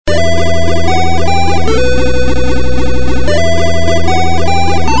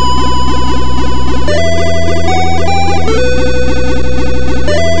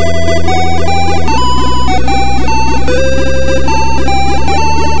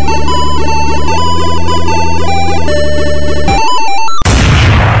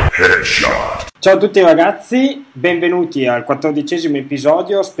Ciao a tutti ragazzi, benvenuti al 14°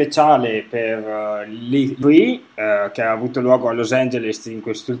 episodio speciale per l'E3 che ha avuto luogo a Los Angeles in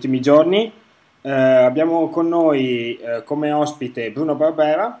questi ultimi giorni. Abbiamo con noi come ospite Bruno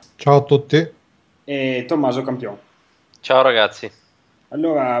Barbera Ciao a tutti. e Tommaso Campion. Ciao ragazzi.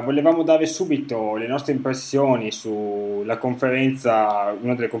 Allora, volevamo dare subito le nostre impressioni sulla conferenza,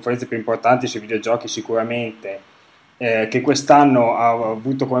 una delle conferenze più importanti sui videogiochi sicuramente, che quest'anno ha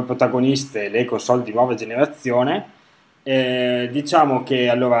avuto come protagoniste le console di nuova generazione. Diciamo che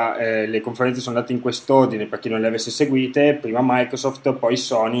allora le conferenze sono andate in quest'ordine per chi non le avesse seguite: prima Microsoft, poi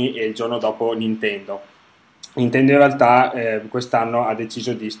Sony e il giorno dopo Nintendo. Nintendo in realtà quest'anno ha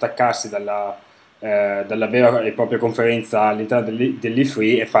deciso di staccarsi dalla vera e propria conferenza all'interno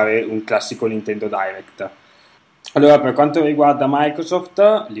dell'E3 e fare un classico Nintendo Direct. Allora, per quanto riguarda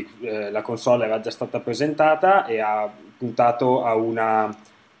Microsoft, la console era già stata presentata e ha puntato a una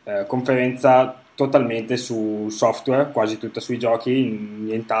conferenza totalmente su software, quasi tutta sui giochi,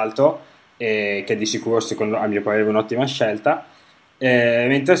 nient'altro, che di sicuro, secondo, a mio parere, è un'ottima scelta.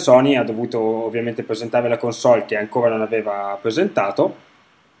 Mentre Sony ha dovuto ovviamente presentare la console che ancora non aveva presentato,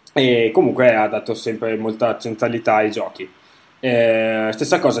 e comunque ha dato sempre molta centralità ai giochi.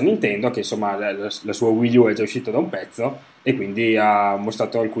 Stessa cosa Nintendo, che insomma la sua Wii U è già uscita da un pezzo e quindi ha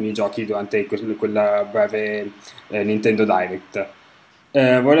mostrato alcuni giochi durante quella breve Nintendo Direct.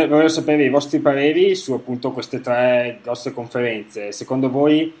 Volevo sapere i vostri pareri su appunto queste tre grosse conferenze. Secondo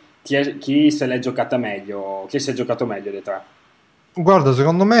voi chi se l'è giocata meglio? Chi si è giocato meglio dei tre? Guarda,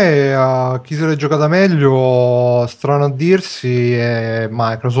 secondo me chi se l'è giocata meglio, strano a dirsi, è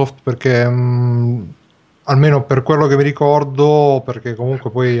Microsoft perché almeno per quello che mi ricordo, perché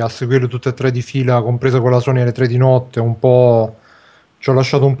comunque poi a seguire tutte e tre di fila, compresa quella Sony alle 3 di notte, un po' ci ho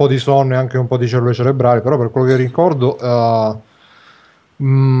lasciato un po' di sonno e anche un po' di cellule cerebrali, però per quello che ricordo è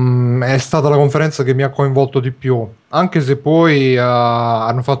stata la conferenza che mi ha coinvolto di più, anche se poi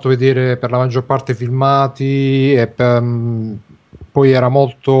hanno fatto vedere per la maggior parte filmati e poi era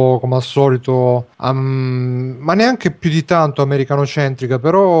molto, come al solito, ma neanche più di tanto americanocentrica,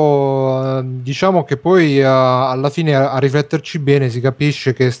 però diciamo che poi alla fine a rifletterci bene si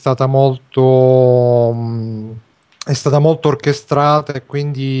capisce che è stata molto orchestrata e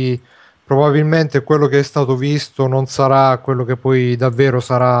quindi probabilmente quello che è stato visto non sarà quello che poi davvero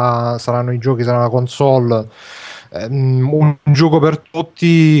saranno i giochi, sarà la console. Un gioco per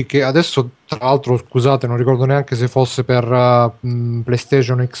tutti che adesso, tra l'altro, scusate, non ricordo neanche se fosse per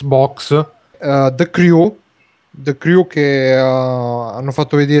PlayStation o Xbox. The Crew che hanno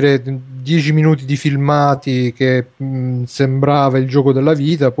fatto vedere 10 minuti di filmati che sembrava il gioco della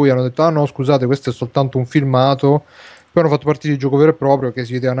vita, poi hanno detto: ah no, scusate, questo è soltanto un filmato. Poi hanno fatto partire il gioco vero e proprio, che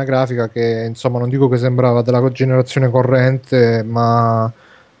si vedeva una grafica che, insomma, non dico che sembrava della generazione corrente, ma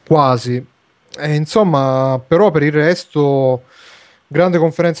quasi. E, insomma, però per il resto, grande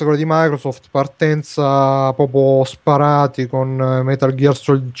conferenza quella di Microsoft, partenza proprio sparati con Metal Gear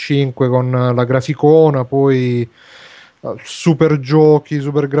Solid 5, con la graficona, poi super giochi,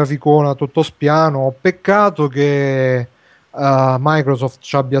 super graficona, tutto spiano. Peccato che Microsoft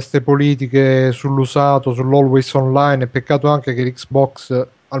abbia ste politiche sull'usato, sull'always online, e peccato anche che l'Xbox,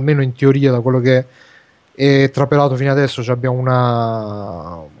 almeno in teoria, da quello che è trapelato fino adesso, ci abbia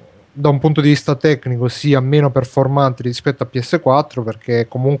da un punto di vista tecnico sia meno performante rispetto a PS4, perché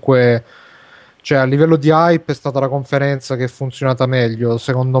comunque, cioè, a livello di hype è stata la conferenza che è funzionata meglio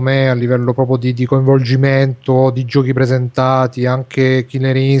secondo me, a livello proprio di coinvolgimento, di giochi presentati, anche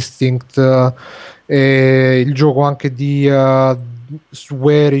Killer Instinct, il gioco anche di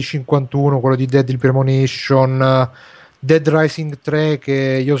Sueri 51, quello di Deadly Premonition, Dead Rising 3,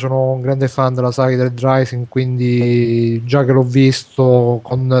 che io sono un grande fan della saga di Dead Rising, quindi già che l'ho visto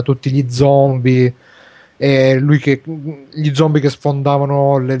con tutti gli zombie e gli zombie che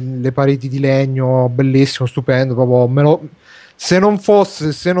sfondavano le pareti di legno, bellissimo, stupendo, proprio se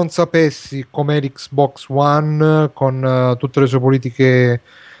non sapessi com'è l'Xbox One con tutte le sue politiche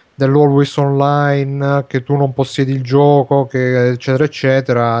dell'always online, che tu non possiedi il gioco, che eccetera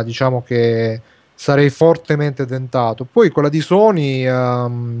eccetera, diciamo che sarei fortemente tentato. Poi quella di Sony,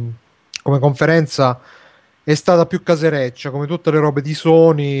 come conferenza, è stata più casereccia, come tutte le robe di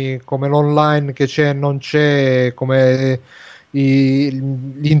Sony, come l'online che c'è e non c'è, come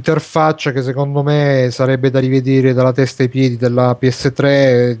l'interfaccia che secondo me sarebbe da rivedere dalla testa ai piedi della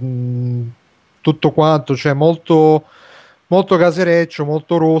PS3, tutto quanto, cioè molto, molto casereccio,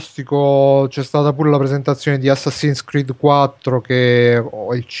 molto rustico. C'è stata pure la presentazione di Assassin's Creed 4,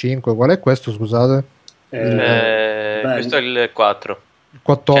 o il 5, qual è questo, scusate? Eh, beh, Questo è il 4. il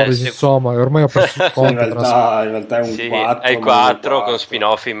 14, Cioè, insomma, che ormai ho perso il Sì, in conto. realtà è un sì, 4, è il ma non un 4 con 4.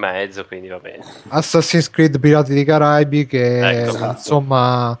 spin-off in mezzo, quindi va bene. Assassin's Creed Pirati dei Caraibi che Ecco. Esatto.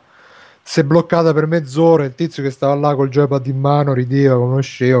 insomma si è bloccata per mezz'ora, il tizio che stava là col joypad in mano rideva,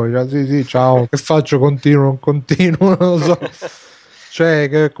 conoscevo, diceva sì sì ciao, che faccio, continuo, non continuo, non lo so. Cioè,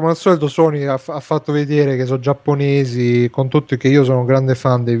 che, come al solito Sony ha fatto vedere che sono giapponesi, con tutto che io sono un grande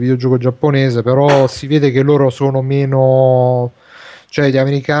fan del videogioco giapponese, però si vede che loro sono meno, cioè gli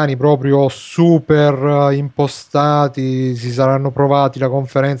americani proprio super impostati, si saranno provati la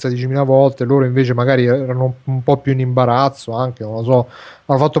conferenza 10.000 volte, loro invece magari erano un po' più in imbarazzo anche, non lo so.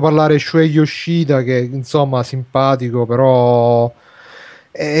 Hanno fatto parlare Shuei Yoshida che insomma simpatico, però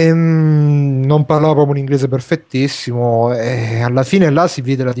non parlava proprio un inglese perfettissimo e alla fine là si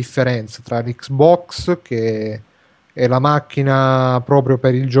vede la differenza tra l'Xbox che è la macchina proprio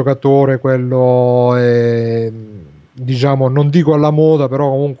per il giocatore, quello diciamo, non dico alla moda, però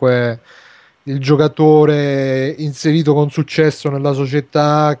comunque il giocatore inserito con successo nella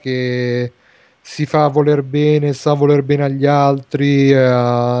società che si fa voler bene, sa voler bene agli altri,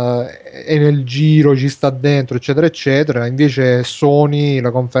 è nel giro, ci sta dentro, eccetera, eccetera. Invece Sony, la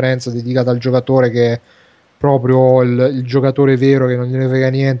conferenza dedicata al giocatore che è proprio il giocatore vero che non gliene frega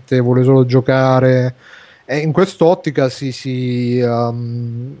niente, vuole solo giocare. E in quest'ottica si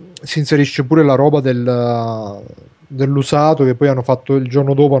inserisce pure la roba dell'usato che poi hanno fatto il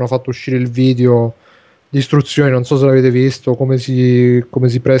giorno dopo, hanno fatto uscire il video di istruzioni, non so se l'avete visto, come si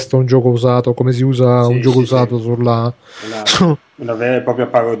presta un gioco usato, come si usa un Sì, gioco sì, sì. usato sulla... Una, una vera e propria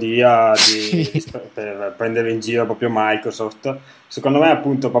parodia Sì. per prendere in giro proprio Microsoft. Secondo me,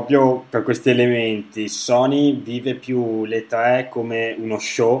 appunto, proprio per questi elementi, Sony vive più le tre come uno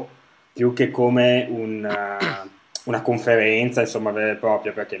show più che come una conferenza, insomma, vera e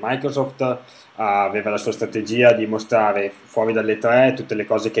propria, perché Microsoft aveva la sua strategia di mostrare fuori dalle tre tutte le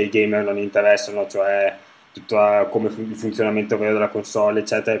cose che ai gamer non interessano, cioè tutto come il funzionamento vero della console,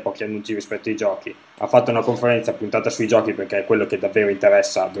 eccetera, e pochi annunci rispetto ai giochi. Ha fatto una conferenza puntata sui giochi perché è quello che davvero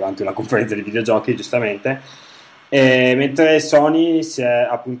interessa durante una conferenza di videogiochi, giustamente. E mentre Sony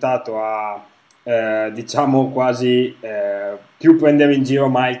ha puntato a diciamo quasi più prendere in giro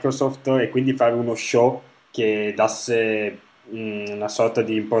Microsoft e quindi fare uno show che dasse una sorta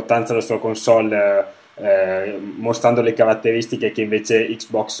di importanza alla sua console, mostrando le caratteristiche che invece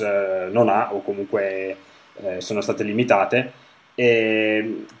Xbox non ha o comunque sono state limitate.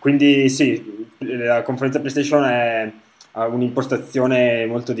 E quindi sì, la conferenza PlayStation ha un'impostazione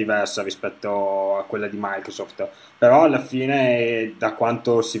molto diversa rispetto a quella di Microsoft, però alla fine, da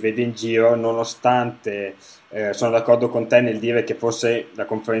quanto si vede in giro, nonostante sono d'accordo con te nel dire che forse la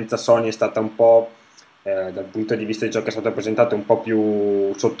conferenza Sony è stata un po' dal punto di vista di ciò che è stato presentato un po'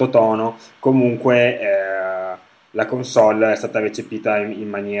 più sottotono, comunque la console è stata recepita in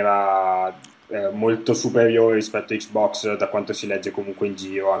maniera molto superiore rispetto a Xbox, da quanto si legge comunque in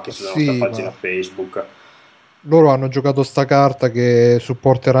giro anche sulla nostra Sì, pagina ma Facebook. loro hanno giocato sta carta che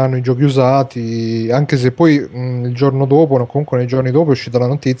supporteranno i giochi usati, anche se poi il giorno dopo, o comunque nei giorni dopo, è uscita la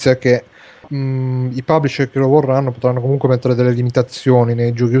notizia che i publisher che lo vorranno potranno comunque mettere delle limitazioni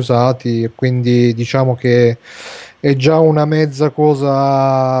nei giochi usati e quindi diciamo che è già una mezza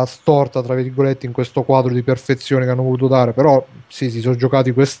cosa storta, tra virgolette, in questo quadro di perfezione che hanno voluto dare, però sì, si sono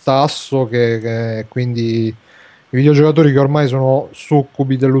giocati quest'asso che quindi i videogiocatori che ormai sono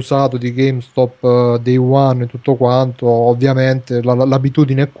succubi dell'usato di GameStop, Day One e tutto quanto, ovviamente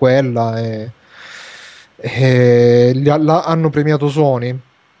l'abitudine è quella e hanno premiato Sony.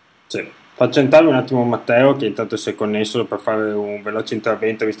 Sì. Faccio entrare un attimo Matteo, che intanto si è connesso per fare un veloce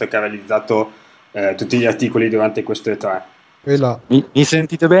intervento, visto che ha realizzato tutti gli articoli durante questo E3. Quella Mi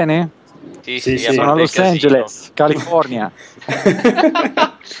sentite bene? Sì, Sì, sì, a sì. Sono a parte il Los casino. Angeles, California.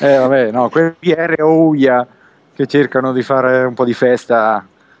 Vabbè, no, quelli di ROUIA che cercano di fare un po' di festa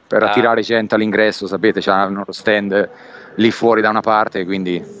per Ah, attirare gente all'ingresso, sapete, hanno lo stand lì fuori da una parte,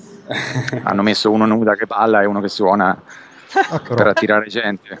 quindi hanno messo uno nuda che balla e uno che suona per però attirare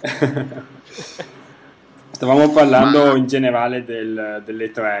gente. Stavamo parlando Ma in generale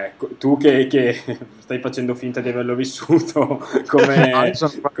delle tre. Tu che stai facendo finta di averlo vissuto, no, io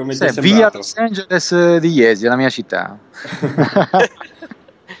sono come ti è via sembrato? Los Angeles di Iesi, la mia città.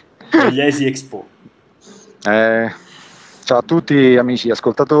 Gli Easy Expo. Ciao a tutti amici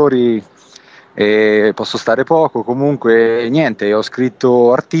ascoltatori, posso stare poco, comunque niente, ho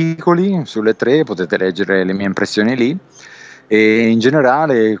scritto articoli sulle tre, potete leggere le mie impressioni lì e in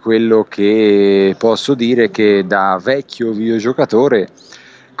generale quello che posso dire è che da vecchio videogiocatore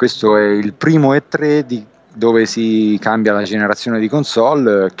questo è il primo E3 dove si cambia la generazione di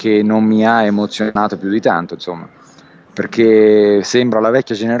console che non mi ha emozionato più di tanto, insomma, perché sembra la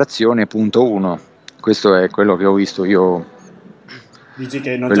vecchia generazione punto 1. Questo è quello che ho visto io. Dici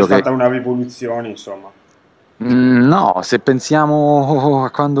che non c'è stata una rivoluzione, insomma. No, se pensiamo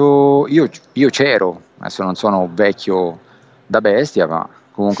a quando io c'ero, adesso non sono vecchio da bestia, ma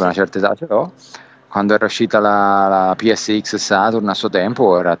comunque una certa età ce l'ho. Quando era uscita la PSX Saturn a suo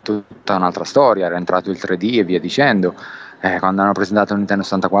tempo era tutta un'altra storia, era entrato il 3D e via dicendo. Quando hanno presentato il Nintendo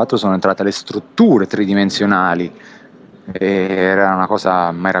 64 sono entrate le strutture tridimensionali, era una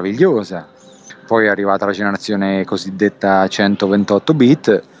cosa meravigliosa. Poi è arrivata la generazione cosiddetta 128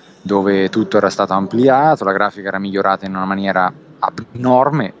 bit, dove tutto era stato ampliato, la grafica era migliorata in una maniera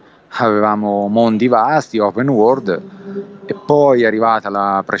abnorme, avevamo mondi vasti, open world, e poi è arrivata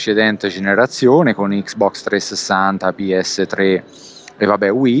la precedente generazione con Xbox 360, PS3 e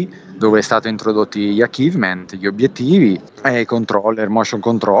vabbè Wii, dove è stato introdotti gli achievement, gli obiettivi e i controller, motion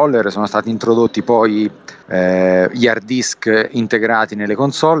controller, sono stati introdotti poi gli hard disk integrati nelle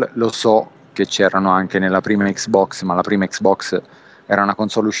console. Lo so che c'erano anche nella prima Xbox, ma la prima Xbox era una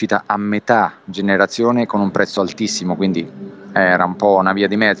console uscita a metà generazione con un prezzo altissimo, quindi era un po' una via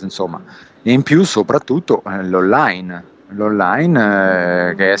di mezzo, insomma. E in più soprattutto l'online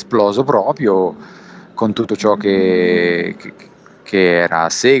che è esploso proprio con tutto ciò che era a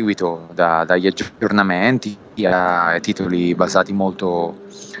seguito, dagli aggiornamenti a titoli basati molto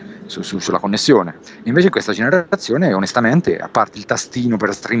sulla connessione. Invece questa generazione, onestamente, a parte il tastino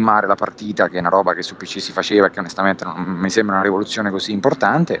per streamare la partita, che è una roba che su PC si faceva e che onestamente non mi sembra una rivoluzione così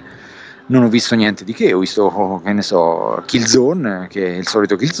importante, non ho visto niente di che. Ho visto, che ne so, Killzone, che è il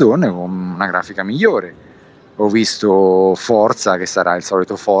solito Killzone con una grafica migliore. Ho visto Forza, che sarà il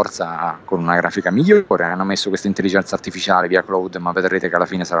solito Forza con una grafica migliore. Hanno messo questa intelligenza artificiale via cloud, ma vedrete che alla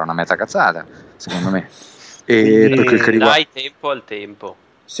fine sarà una mezza cazzata, secondo me. E per quel che riguarda... Dai tempo al tempo.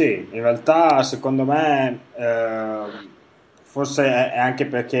 Sì, in realtà secondo me forse è anche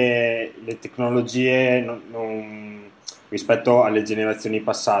perché le tecnologie rispetto alle generazioni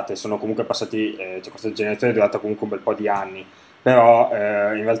passate sono comunque passati, cioè questa generazione è durata comunque un bel po' di anni, però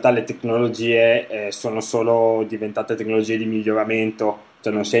in realtà le tecnologie sono solo diventate tecnologie di miglioramento,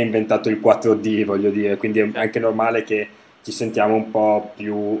 cioè non si è inventato il 4D, voglio dire, quindi è anche normale che ci sentiamo un po'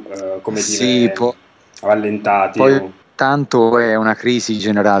 più, come dire, rallentati. Poi tanto è una crisi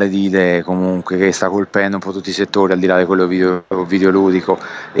generale di idee comunque che sta colpendo un po' tutti i settori al di là di quello videoludico,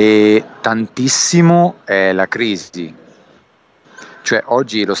 e tantissimo è la crisi. Cioè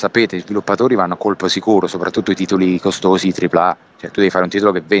oggi lo sapete, i sviluppatori vanno a colpo sicuro, soprattutto i titoli costosi, AAA, cioè tu devi fare un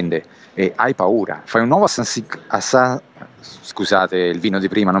titolo che vende e hai paura, fai un nuovo scusate il vino di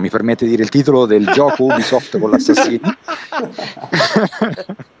prima non mi permette di dire il titolo del gioco Ubisoft con l'assassino.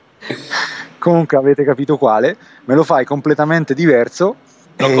 Comunque avete capito quale, me lo fai completamente diverso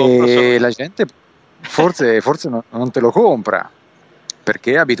e la gente forse non te lo compra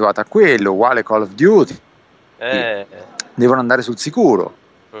perché è abituata a quello, uguale Call of Duty. Devono andare sul sicuro,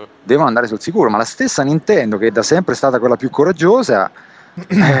 ma la stessa Nintendo, che da sempre è stata quella più coraggiosa,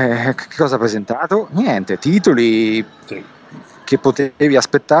 che cosa ha presentato? Niente, titoli che potevi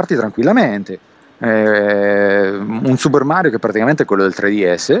aspettarti tranquillamente, un Super Mario che praticamente è quello del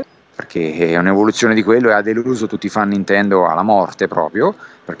 3DS, perché è un'evoluzione di quello e ha deluso tutti i fan Nintendo alla morte proprio,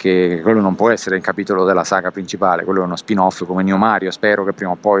 perché quello non può essere il capitolo della saga principale, quello è uno spin-off come New Mario, spero che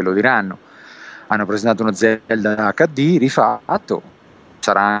prima o poi lo diranno. Hanno presentato uno Zelda HD rifatto,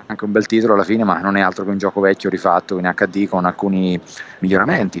 sarà anche un bel titolo alla fine, ma non è altro che un gioco vecchio rifatto in HD con alcuni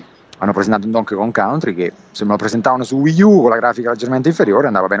miglioramenti. Hanno presentato un Donkey Kong Country che se me lo presentavano su Wii U con la grafica leggermente inferiore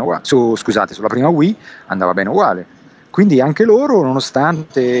andava bene uguale, sulla prima Wii andava bene uguale. Quindi anche loro,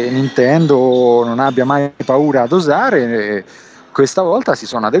 nonostante Nintendo non abbia mai paura ad osare, questa volta si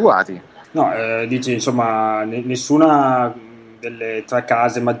sono adeguati. No, dici insomma nessuna delle tre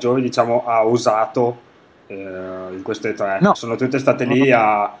case maggiori, diciamo, ha osato in queste tre. No. Sono tutte state lì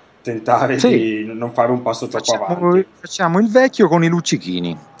a tentare di non fare un passo troppo avanti. Facciamo il vecchio con i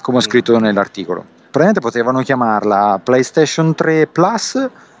luccichini, come ho scritto nell'articolo. Praticamente potevano chiamarla PlayStation 3 Plus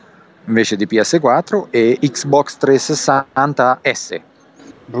invece di PS4 e Xbox 360 S.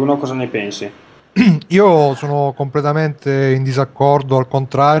 Bruno, cosa ne pensi? Io sono completamente in disaccordo, al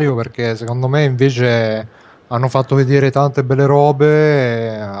contrario, perché secondo me invece hanno fatto vedere tante belle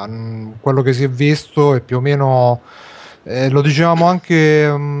robe, quello che si è visto è più o meno, lo dicevamo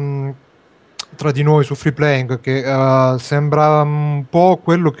anche tra di noi su Free Playing, che sembra un po'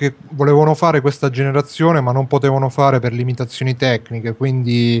 quello che volevano fare questa generazione ma non potevano fare per limitazioni tecniche,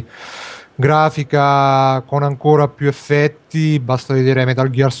 quindi grafica con ancora più effetti, basta vedere Metal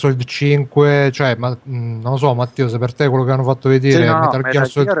Gear Solid 5, cioè non lo so Matteo, se per te quello che hanno fatto vedere Metal Gear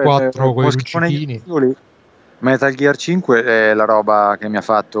Solid 4 con i luccichini. Metal Gear 5 è la roba che mi ha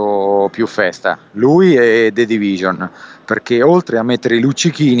fatto più festa, lui e The Division, perché oltre a mettere i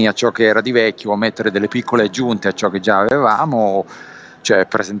luccichini a ciò che era di vecchio, a mettere delle piccole aggiunte a ciò che già avevamo, cioè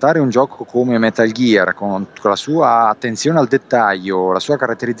presentare un gioco come Metal Gear con la sua attenzione al dettaglio, la sua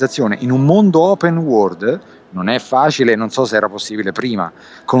caratterizzazione in un mondo open world non è facile, non so se era possibile prima,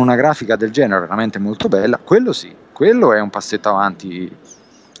 con una grafica del genere veramente molto bella, quello sì, quello è un passetto avanti,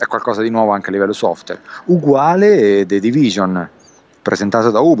 è qualcosa di nuovo anche a livello software. Uguale The Division,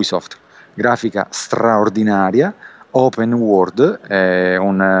 presentato da Ubisoft, grafica straordinaria, open world,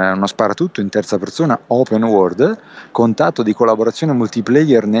 uno sparatutto in terza persona open world, con tanto di collaborazione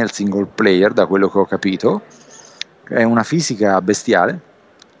multiplayer nel single player, da quello che ho capito, è una fisica bestiale,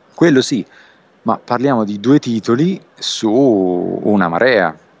 quello sì, ma parliamo di 2 titoli su una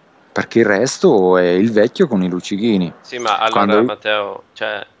marea, perché il resto è il vecchio con i luccichini. Sì, ma allora Matteo,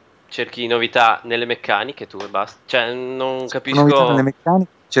 cioè, cerchi novità nelle meccaniche tu e basta, cioè non capisco. Novità nelle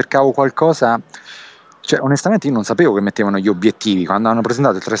meccaniche, cercavo qualcosa, cioè onestamente io non sapevo che mettevano gli obiettivi, quando hanno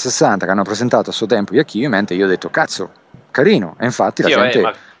presentato il 360, che hanno presentato a suo tempo gli Achievement, io ho detto cazzo, carino, e infatti sì, la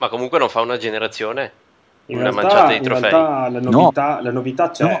gente... ma comunque non fa una generazione. In una manciata di trofei. realtà la novità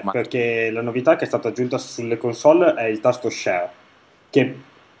c'è, perché la novità che è stata aggiunta sulle console è il tasto share, che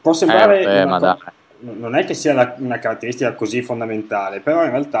può sembrare non è che sia una caratteristica così fondamentale, però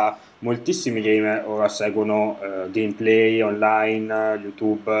in realtà moltissimi gamer ora seguono gameplay online,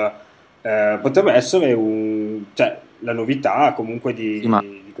 YouTube, potrebbe essere la novità comunque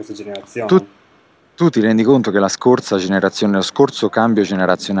di questa generazione. Tu ti rendi conto che la scorsa generazione, lo scorso cambio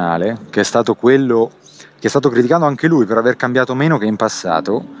generazionale, che è stato quello che è stato criticato anche lui per aver cambiato meno che in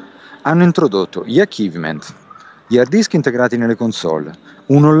passato, hanno introdotto gli achievement, gli hard disk integrati nelle console,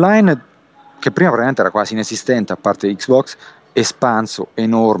 un online che prima praticamente era quasi inesistente a parte Xbox, espanso,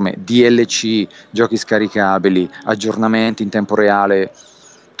 enorme, DLC, giochi scaricabili, aggiornamenti in tempo reale,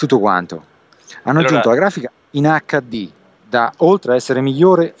 tutto quanto. Hanno aggiunto la grafica in HD, da oltre a essere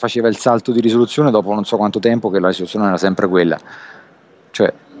migliore faceva il salto di risoluzione dopo non so quanto tempo, che la risoluzione era sempre quella.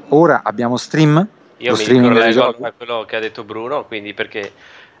 Cioè, ora abbiamo stream. Io mi ricollego a quello che ha detto Bruno, quindi perché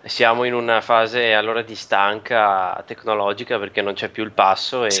siamo in una fase allora di stanca tecnologica perché non c'è più il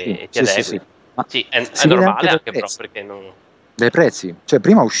passo e ti adegui. Sì, è normale anche però perché non... Dai prezzi, cioè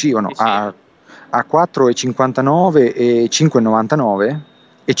prima uscivano a 4,59 e 5,99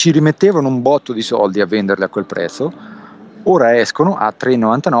 e ci rimettevano un botto di soldi a venderli a quel prezzo. Ora escono a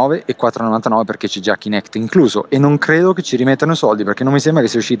 3,99 e 4,99 perché c'è già Kinect incluso, e non credo che ci rimettano i soldi, perché non mi sembra che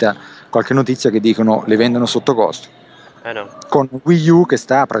sia uscita qualche notizia che dicono le vendono sotto costo. No. Con Wii U che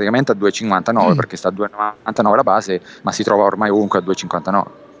sta praticamente a 2,59 perché sta a 2,99 la base, ma si trova ormai ovunque a 2,59.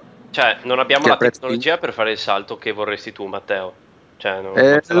 Cioè non abbiamo la tecnologia per fare il salto che vorresti tu, Matteo. Cioè, non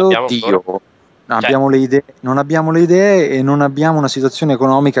l'abbiamo ancora. Non abbiamo le idee e non abbiamo una situazione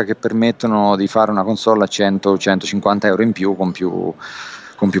economica che permettono di fare una console a 100-150 euro in più con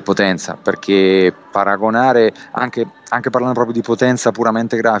più potenza, perché paragonare, anche parlando proprio di potenza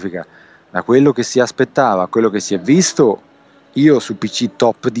puramente grafica, da quello che si aspettava a quello che si è visto, io su PC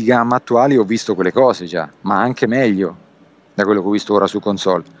top di gamma attuali ho visto quelle cose già, ma anche meglio da quello che ho visto ora su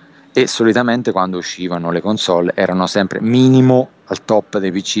console. E solitamente quando uscivano le console erano sempre minimo al top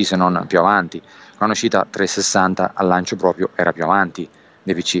dei PC, se non più avanti. Quando è uscita 360 al lancio proprio era più avanti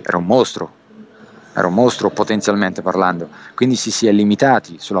dei PC, era un mostro potenzialmente parlando, quindi si è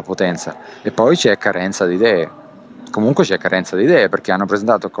limitati sulla potenza e poi c'è carenza di idee. Comunque c'è carenza di idee perché hanno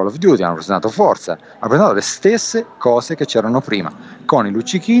presentato Call of Duty, hanno presentato Forza, hanno presentato le stesse cose che c'erano prima, con i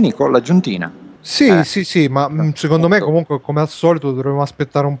luccichini, con l'aggiuntina. Sì, ma secondo me comunque come al solito dovremmo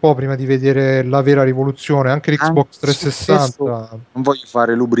aspettare un po' prima di vedere la vera rivoluzione, anche l'Xbox 360. Non voglio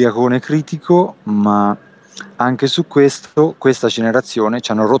fare l'ubriacone critico, ma anche su questa generazione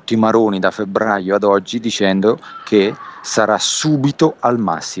ci hanno rotto i maroni da febbraio ad oggi dicendo che sarà subito al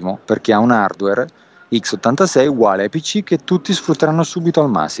massimo, perché ha un hardware x86 uguale ai PC che tutti sfrutteranno subito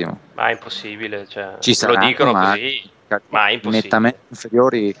al massimo. Ma è impossibile, cioè, ci saranno, lo dicono così, ma è impossibile. Nettamente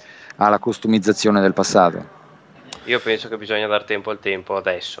inferiori alla customizzazione del passato. Io penso che bisogna dar tempo al tempo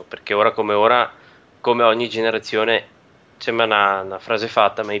adesso, perché ora, come ogni generazione, sembra una frase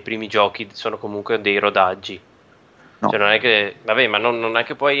fatta, ma i primi giochi sono comunque dei rodaggi. No. Cioè non è che, vabbè, ma non è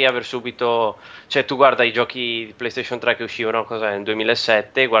che puoi aver subito, cioè tu guarda i giochi di PlayStation 3 che uscivano nel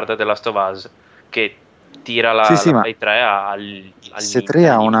 2007, guarda The Last of Us che tira la Play 3 al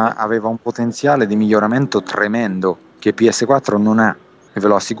PS3 aveva un potenziale di miglioramento tremendo che PS4 non ha, e ve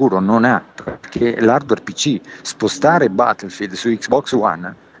lo assicuro non ha, perché l'hardware PC, spostare Battlefield su Xbox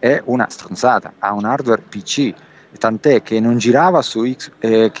One è una stronzata, ha un hardware PC tant'è che non girava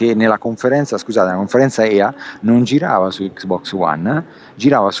che nella conferenza EA non girava su Xbox One,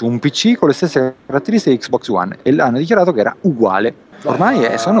 girava su un PC con le stesse caratteristiche di Xbox One, e l'hanno dichiarato che era uguale. Ormai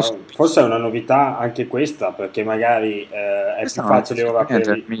forse è una novità anche questa, perché magari è più facile ora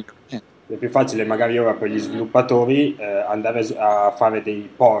è più facile magari ora per gli sviluppatori andare a fare dei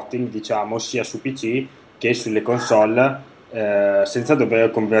porting, diciamo, sia su PC che sulle console, senza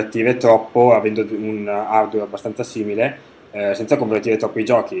dover convertire troppo, avendo un hardware abbastanza simile, senza convertire troppo i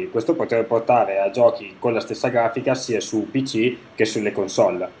giochi. Questo potrebbe portare a giochi con la stessa grafica sia su PC che sulle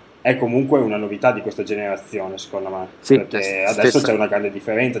console. È comunque una novità di questa generazione, secondo me, sì, perché adesso c'è una grande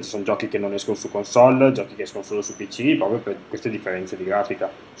differenza, ci sono giochi che non escono su console, giochi che escono solo su PC, proprio per queste differenze di grafica.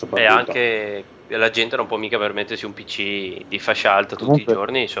 E anche la gente non può mica permettersi un PC di fascia alta tutti i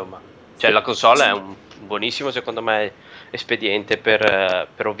giorni, insomma. Cioè la console è un buonissimo, secondo me, espediente per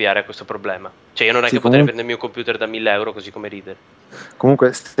ovviare a questo problema. Cioè io non è che potrei prendere il mio computer da 1.000 euro così come ridere.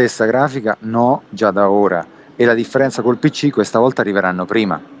 Comunque stessa grafica, no, già da ora. E la differenza col PC questa volta arriveranno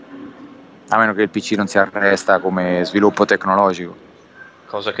prima, a meno che il PC non si arresta come sviluppo tecnologico.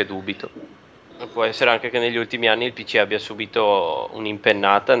 Cosa che dubito. Può essere anche che negli ultimi anni il PC abbia subito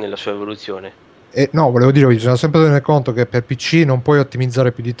un'impennata nella sua evoluzione. No, volevo dire, bisogna sempre tenere conto che per PC non puoi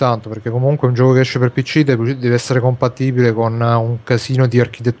ottimizzare più di tanto, perché comunque un gioco che esce per PC deve essere compatibile con un casino di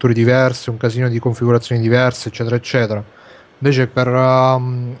architetture diverse, un casino di configurazioni diverse, eccetera eccetera. Invece per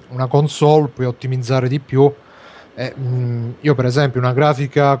una console puoi ottimizzare di più. Io per esempio una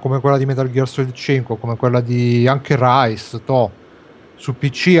grafica come quella di Metal Gear Solid 5, come quella di anche Rise, su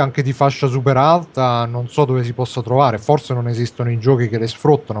PC anche di fascia super alta, non so dove si possa trovare. Forse non esistono i giochi che le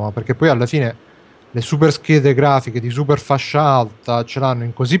sfruttano, ma perché poi alla fine le super schede grafiche di super fascia alta ce l'hanno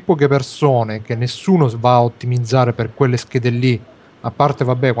in così poche persone che nessuno va a ottimizzare per quelle schede lì, a parte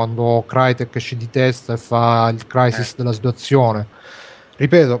vabbè quando Crytek esce di testa e fa il crisis della situazione.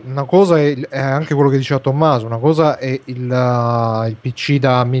 Ripeto, una cosa è anche quello che diceva Tommaso, una cosa è il PC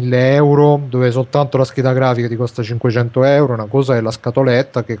da 1.000 euro dove soltanto la scheda grafica ti costa 500 euro, una cosa è la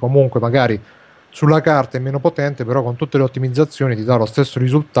scatoletta che comunque magari sulla carta è meno potente, però con tutte le ottimizzazioni ti dà lo stesso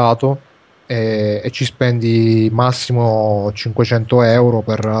risultato e ci spendi massimo 500 euro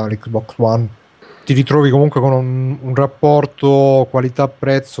per l'Xbox One. Ti ritrovi comunque con un rapporto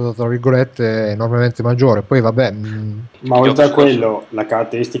qualità-prezzo, tra virgolette, enormemente maggiore. Poi vabbè, ma oltre a quello, la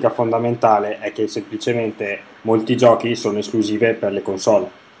caratteristica fondamentale è che semplicemente molti giochi sono esclusive per le console.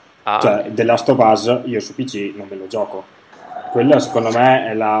 Cioè The Last of Us io su PC non me lo gioco. Quella secondo me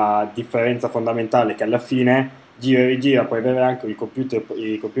è la differenza fondamentale, che alla fine gira e rigira puoi avere anche i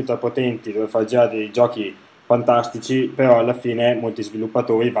computer potenti dove far girare dei giochi fantastici, però alla fine molti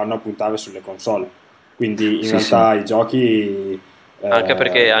sviluppatori vanno a puntare sulle console, quindi in realtà i giochi anche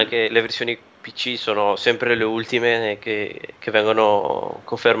perché anche le versioni PC sono sempre le ultime che vengono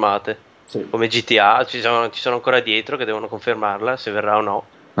confermate, come GTA ci sono ancora dietro che devono confermarla se verrà o no.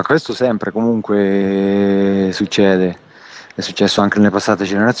 Ma questo sempre comunque succede, è successo anche nelle passate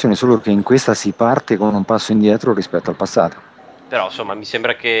generazioni, solo che in questa si parte con un passo indietro rispetto al passato. Però insomma mi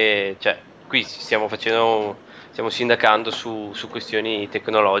sembra che qui stiamo sindacando su questioni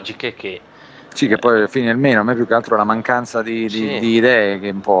tecnologiche che che poi alla fine almeno a me più che altro la mancanza di idee che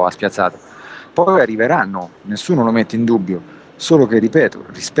un po' ha spiazzato. Poi arriveranno, nessuno lo mette in dubbio, solo che ripeto,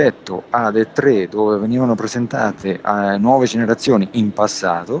 rispetto ad E3 dove venivano presentate nuove generazioni in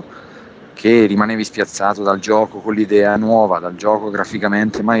passato, che rimanevi spiazzato dal gioco con l'idea nuova, dal gioco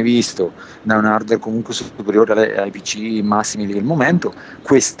graficamente mai visto, da un hardware comunque superiore ai PC massimi del momento,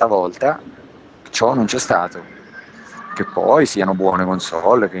 questa volta ciò non c'è stato. Che poi siano buone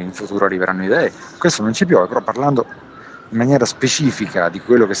console, che in futuro arriveranno idee, questo non ci piove, però parlando in maniera specifica di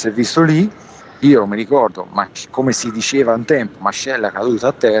quello che si è visto lì, io mi ricordo, ma come si diceva un tempo, mascella caduta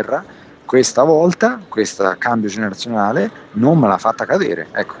a terra, questa volta, questo cambio generazionale non me l'ha fatta cadere,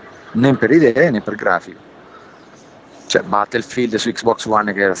 ecco, né per idee né per grafico. Cioè Battlefield su Xbox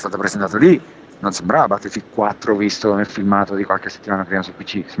One che era stato presentato lì non sembrava Battlefield 4 visto nel filmato di qualche settimana prima su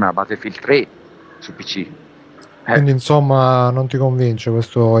PC, sembrava Battlefield 3 su PC. Quindi insomma non ti convince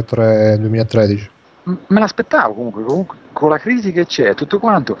questo E3 2013? Me l'aspettavo comunque con la crisi che c'è, tutto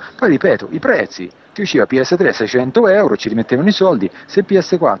quanto. Poi ripeto, i prezzi, ti usciva PS3 a 600 euro, ci rimettevano i soldi, se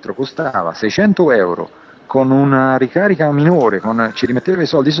PS4 costava 600 euro con una ricarica minore, ci rimetteva i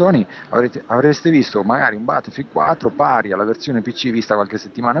soldi Sony, avreste visto magari un Battlefield 4 pari alla versione PC vista qualche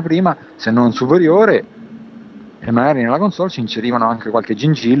settimana prima, se non superiore, e magari nella console ci inserivano anche qualche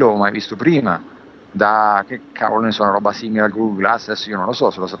gingillo mai visto prima. Da che cavolo ne so, una roba simile al Google Glass, adesso io non lo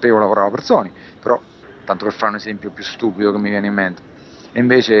so, se lo sapevo lavoravo per Sony, però tanto per fare un esempio più stupido che mi viene in mente. E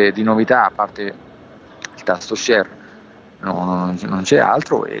invece di novità, a parte il tasto share non c'è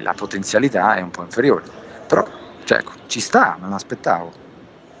altro e la potenzialità è un po' inferiore, però cioè, ecco, ci sta, non aspettavo.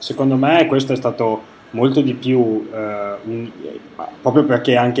 Secondo me questo è stato molto di più, proprio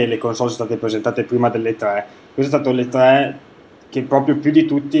perché anche le console sono state presentate prima delle 3. Questo è stato le 3 che proprio più di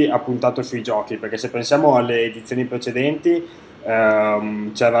tutti ha puntato sui giochi, perché se pensiamo alle edizioni precedenti,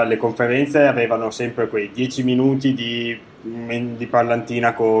 le conferenze avevano sempre quei 10 minuti di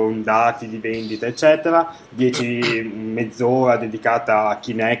parlantina con dati di vendita eccetera, mezz'ora dedicata a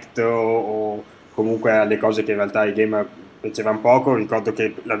Kinect o comunque alle cose che in realtà i gamer piacevano poco. Ricordo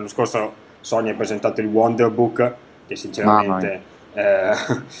che l'anno scorso Sony ha presentato il Wonderbook, che sinceramente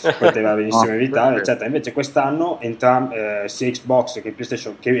poteva benissimo evitare, eccetera. Invece quest'anno sia Xbox che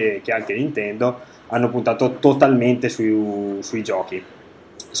PlayStation che anche Nintendo hanno puntato totalmente sui giochi.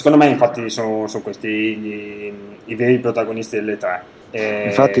 Secondo me infatti sono questi i veri protagonisti delle 3.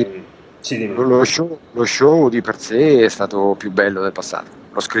 Infatti sì, lo show di per sé è stato più bello del passato,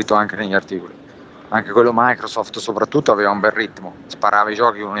 l'ho scritto anche negli articoli. Anche quello Microsoft soprattutto aveva un bel ritmo, sparava i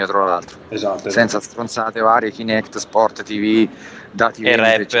giochi uno dietro l'altro, esatto. Senza stronzate varie, Kinect, Sport TV, dati e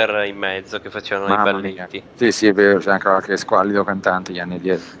rapper in mezzo che facevano i balletti. Sì, è vero, c'è anche qualche squallido cantante gli anni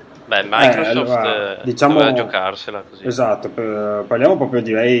dietro. Beh, Microsoft doveva giocarsela così. Esatto, parliamo proprio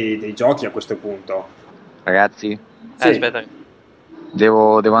direi dei giochi a questo punto. Ragazzi, sì. Aspetta,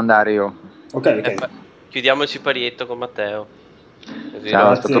 devo andare io. Ok. Chiudiamo il siparietto con Matteo.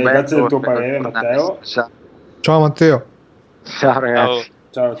 Ciao, grazie del tuo parere, Matteo. Ciao Matteo. Ciao ragazzi.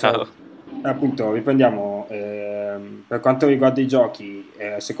 Ciao. Appunto, riprendiamo. Per quanto riguarda i giochi,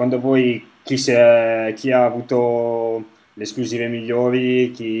 secondo voi chi ha avuto le esclusive migliori,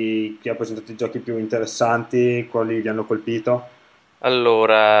 chi ha presentato i giochi più interessanti, quali vi hanno colpito?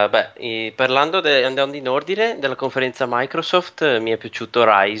 Allora, andando in ordine della conferenza Microsoft, mi è piaciuto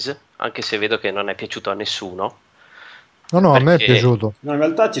Rise, anche se vedo che non è piaciuto a nessuno. No, a me è piaciuto. No, in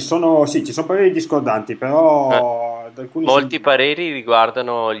realtà ci sono pareri discordanti, però molti pareri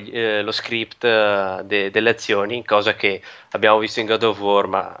riguardano lo script delle azioni, cosa che abbiamo visto in God of War,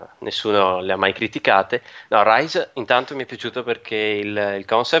 ma nessuno le ha mai criticate. No, Rise intanto mi è piaciuto perché il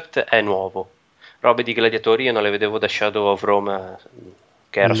concept è nuovo. Robe di gladiatori io non le vedevo da Shadow of Rome,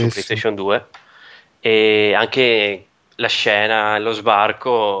 che era su PlayStation 2, e anche la scena, lo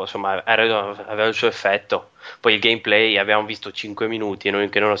sbarco, insomma, aveva il suo effetto. Poi il gameplay abbiamo visto 5 minuti e noi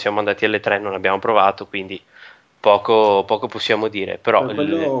che non siamo andati alle 3 non abbiamo provato, quindi poco possiamo dire. Però per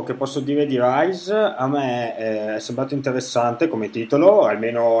quello che posso dire di Rise, a me è sembrato interessante come titolo,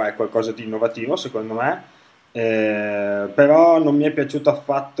 almeno è qualcosa di innovativo secondo me, però non mi è piaciuto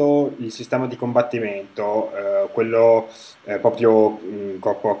affatto il sistema di combattimento, quello proprio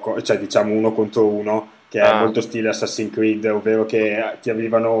cioè diciamo uno contro uno, che è molto stile Assassin's Creed, ovvero che ti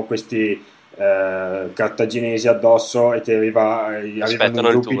arrivano questi cartaginesi addosso e ti arrivano in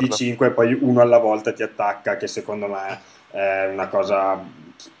gruppi di 5 e poi uno alla volta ti attacca, che secondo me è una cosa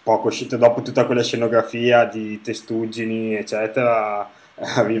poco uscita dopo tutta quella scenografia di testuggini eccetera.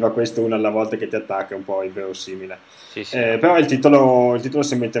 Arriva questo uno alla volta che ti attacca, è un po' inverosimile. Sì. Però il titolo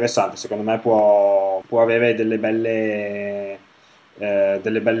sembra interessante, secondo me può avere delle belle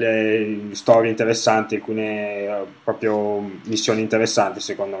storie interessanti, alcune proprio missioni interessanti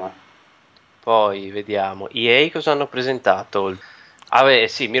secondo me. Poi vediamo EA cosa hanno presentato.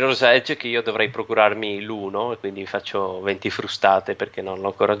 Sì, Mirror's Edge, che io dovrei procurarmi l'1 e quindi faccio 20 frustate perché non l'ho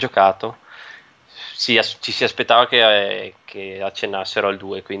ancora giocato. Ci si aspettava che accennassero al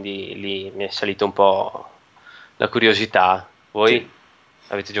 2, quindi lì mi è salita un po' la curiosità. Voi sì.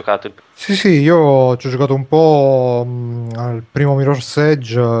 Avete giocato? Sì, io ci ho giocato un po' al primo Mirror's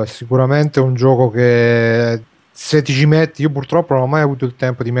Edge, sicuramente è un gioco che se ti ci metti, io purtroppo non ho mai avuto il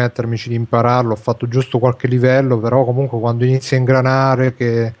tempo di mettermici, di impararlo, ho fatto giusto qualche livello, però comunque quando inizi a ingranare,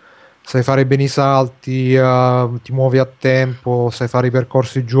 che sai fare bene i salti, ti muovi a tempo, sai fare i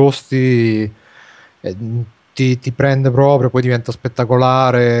percorsi giusti, ti prende proprio, poi diventa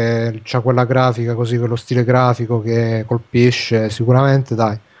spettacolare, c'ha quella grafica così, quello stile grafico che colpisce, sicuramente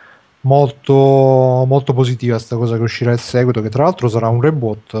dai, molto, molto positiva sta cosa che uscirà il seguito, che tra l'altro sarà un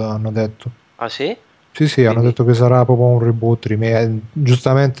reboot, hanno detto. Ah sì? Sì, hanno detto che sarà proprio un reboot,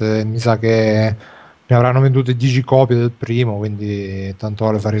 giustamente mi sa che ne avranno vendute 10 copie del primo, quindi tanto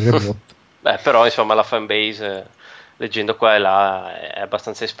vale fare il reboot. Beh, però insomma la fanbase, leggendo qua e là, è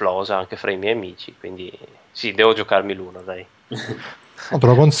abbastanza esplosa anche fra i miei amici, quindi sì, devo giocarmi l'1, dai. No, te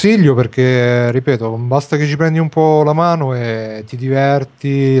lo consiglio perché, ripeto, basta che ci prendi un po' la mano e ti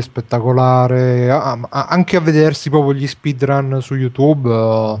diverti, è spettacolare, anche a vedersi proprio gli speedrun su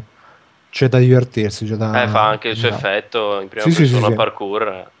YouTube. C'è da divertirsi, fa anche il suo effetto in prima persona,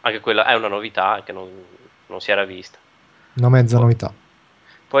 parkour, anche quella è una novità che non si era vista. Una mezza novità.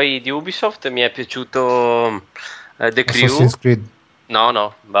 Poi di Ubisoft mi è piaciuto The Crew. Assassin's Creed.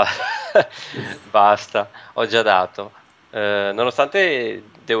 No, basta, ho già dato. Nonostante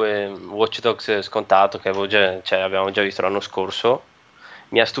Watch Dogs scontato, che avevamo già visto l'anno scorso,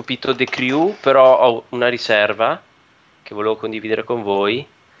 mi ha stupito The Crew, però ho una riserva che volevo condividere con voi.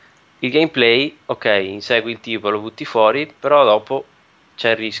 Il gameplay, ok, insegui il tipo, lo butti fuori, però dopo c'è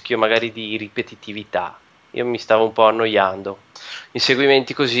il rischio magari di ripetitività. Io mi stavo un po' annoiando.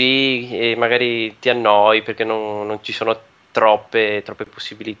 Inseguimenti così e magari ti annoi perché non ci sono troppe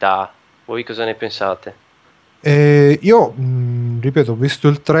possibilità. Voi cosa ne pensate? Io ripeto, ho visto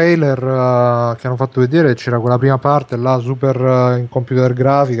il trailer che hanno fatto vedere, c'era quella prima parte là super in computer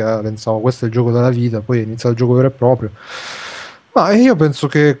grafica, pensavo questo è il gioco della vita, poi è iniziato il gioco vero e proprio. Ma io penso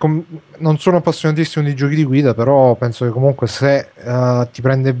che non sono appassionatissimo di giochi di guida, però penso che comunque se ti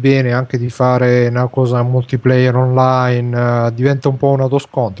prende bene anche di fare una cosa multiplayer online, diventa un po' un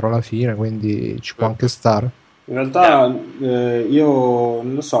autoscontro alla fine, quindi ci può anche stare. In realtà io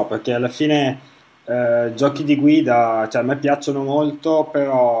non lo so, perché alla fine giochi di guida, cioè a me piacciono molto,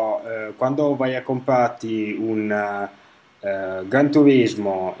 però quando vai a comprarti un Gran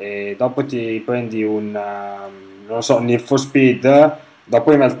Turismo e dopo ti prendi non lo so, Need for Speed,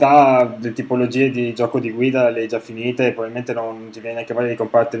 dopo in realtà le tipologie di gioco di guida le hai già finite e probabilmente non ti viene neanche voglia di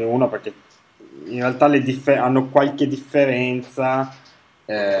comprartene uno, perché in realtà hanno qualche differenza,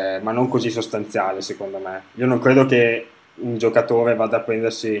 ma non così sostanziale secondo me. Io non credo che un giocatore vada a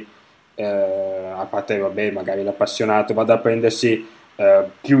prendersi, a parte vabbè, magari l'appassionato, vada a prendersi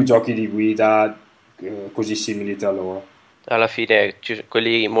più giochi di guida così simili tra loro. Alla fine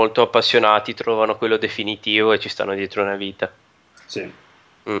quelli molto appassionati trovano quello definitivo e ci stanno dietro una vita. Sì.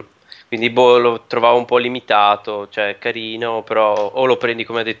 Quindi lo trovavo un po' limitato, cioè carino, però o lo prendi,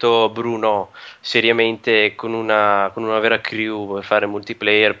 come ha detto Bruno, seriamente con una vera crew per fare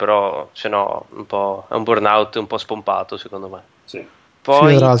multiplayer, però se no è un burnout un po' spompato secondo me. Sì.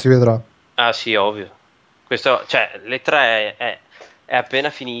 Poi, si vedrà. Ah sì, ovvio. Questo, cioè, le 3 è appena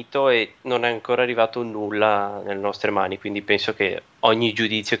finito e non è ancora arrivato nulla nelle nostre mani, quindi penso che ogni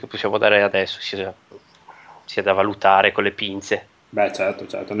giudizio che possiamo dare adesso sia da valutare con le pinze. Beh,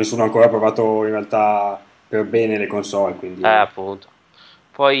 certo, nessuno ha ancora provato in realtà per bene le console, quindi... Appunto.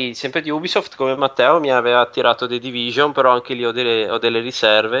 Poi, sempre di Ubisoft, come Matteo, mi aveva attirato The Division, però anche lì ho delle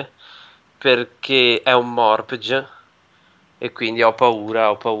riserve, perché è un Morpg, e quindi ho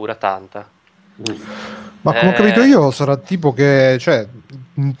paura tanta. Ma come ho capito io sarà tipo che, cioè,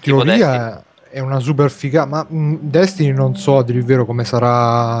 in teoria è una super figa, ma Destiny non so a dire il vero come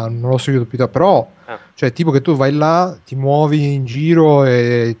sarà, non l'ho seguito più, però cioè tipo che tu vai là, ti muovi in giro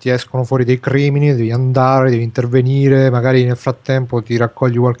e ti escono fuori dei crimini, devi andare, devi intervenire, magari nel frattempo ti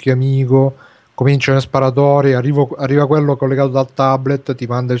raccogli qualche amico, cominciano le sparatorie, arriva quello collegato dal tablet, ti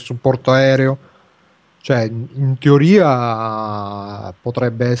manda il supporto aereo. Cioè, in teoria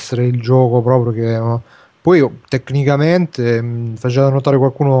potrebbe essere il gioco proprio che... Poi tecnicamente faceva notare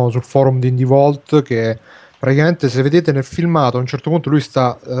qualcuno sul forum di Indie Vault che praticamente se vedete nel filmato a un certo punto lui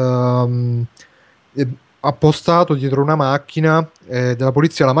sta appostato dietro una macchina della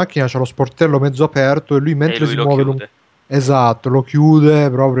polizia, la macchina c'ha lo sportello mezzo aperto e lui mentre si muove esatto, lo chiude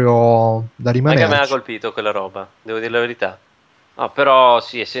proprio da rimanere. Anche a me ha colpito quella roba, devo dire la verità. No, però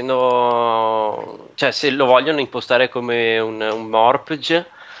sì, essendo, cioè, se lo vogliono impostare come un Morpg,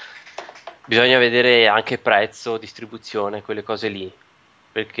 bisogna vedere anche prezzo, distribuzione, quelle cose lì,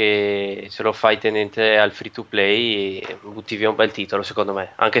 perché se lo fai tenente al free to play butti via un bel titolo secondo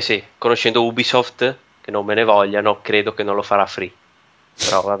me, anche se conoscendo Ubisoft, che non me ne vogliano, credo che non lo farà free,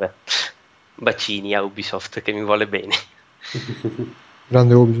 però vabbè, bacini a Ubisoft che mi vuole bene.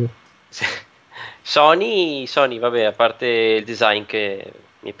 Grande Ubisoft. Sì. Sony, vabbè, a parte il design che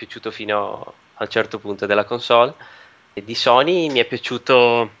mi è piaciuto fino a un certo punto della console, e di Sony mi è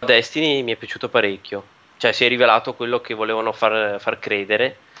piaciuto Destiny, mi è piaciuto parecchio, cioè si è rivelato quello che volevano far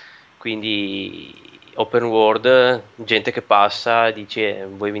credere, quindi open world, gente che passa, dice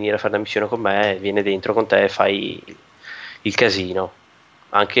vuoi venire a fare una missione con me, viene dentro con te e fai il casino,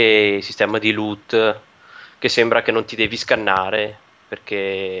 anche il sistema di loot che sembra che non ti devi scannare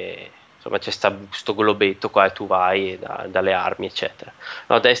perché insomma c'è sto globetto qua e tu vai dalle armi eccetera.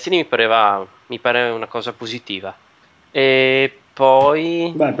 No, Destiny mi pare una cosa positiva. E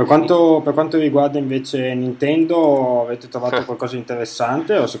poi beh, per quanto riguarda invece Nintendo, avete trovato qualcosa di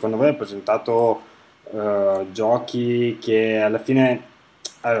interessante o secondo voi ha presentato giochi che alla fine,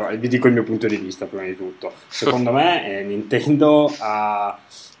 allora vi dico il mio punto di vista prima di tutto, secondo me Nintendo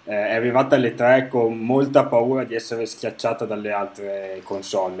è arrivata alle 3 con molta paura di essere schiacciata dalle altre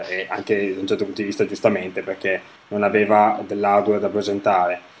console, e anche da un certo punto di vista giustamente, perché non aveva dell'hardware da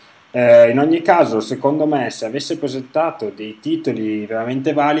presentare. In ogni caso, secondo me, se avesse presentato dei titoli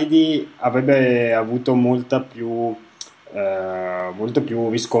veramente validi, avrebbe avuto molto più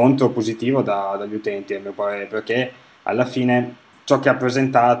riscontro positivo dagli utenti, a mio parere, perché alla fine ciò che ha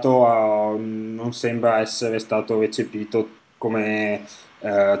presentato non sembra essere stato recepito come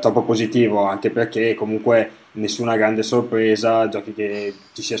troppo positivo, anche perché comunque nessuna grande sorpresa, giochi che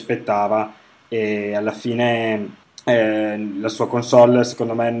ci si aspettava, e alla fine la sua console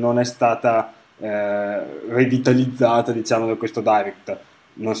secondo me non è stata revitalizzata, diciamo, da questo Direct.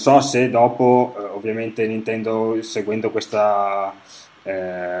 Non so se dopo, ovviamente Nintendo, seguendo questi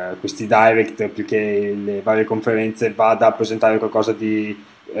Direct più che le varie conferenze, vada a presentare qualcosa di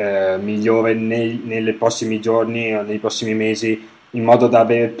migliore nei prossimi giorni o nei prossimi mesi, in modo da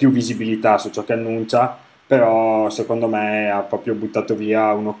avere più visibilità su ciò che annuncia. Però secondo me ha proprio buttato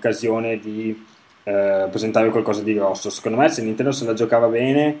via un'occasione di presentare qualcosa di grosso. Secondo me, se Nintendo se la giocava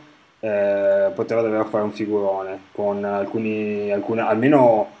bene, poteva davvero fare un figurone con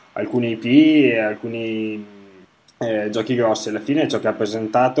almeno alcuni IP e alcuni giochi grossi. Alla fine ciò che ha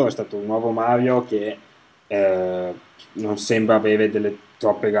presentato è stato un nuovo Mario che non sembra avere delle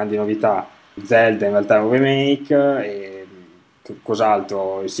troppe grandi novità. Zelda in realtà è un remake, e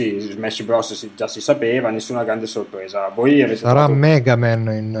cos'altro? Sì, Smash Bros. Già si sapeva, nessuna grande sorpresa. Voi avete Sarà trovato... Mega Man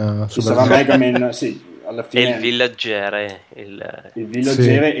in Ci Super sarà Smash. Mega Man, sì, alla E fine il villaggiere, il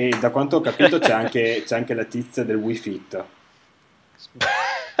villaggiere, e da quanto ho capito c'è anche la tizia del Wii Fit.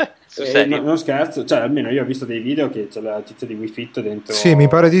 Sul serio? Non scherzo, cioè almeno io ho visto dei video che c'è la tizia di Wii Fit Sì, mi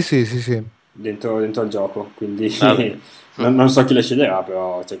pare di sì, sì, sì. dentro il gioco, quindi Vabbè. non so chi la sceglierà,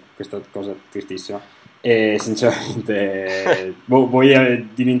 però c'è questa cosa tristissima. E sinceramente, voi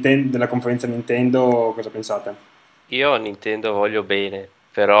della conferenza Nintendo cosa pensate? Io a Nintendo voglio bene,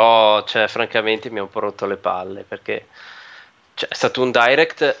 però cioè, francamente mi ha un po' rotto le palle, perché cioè, è stato un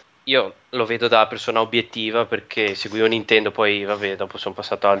direct, io lo vedo da persona obiettiva perché seguivo Nintendo, poi vabbè, dopo sono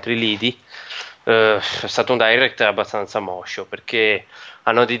passato a altri lidi. È stato un direct abbastanza moscio, perché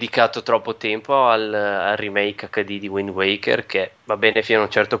hanno dedicato troppo tempo al remake HD di Wind Waker, che va bene fino a un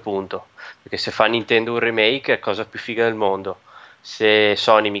certo punto, perché se fa Nintendo un remake è cosa più figa del mondo. Se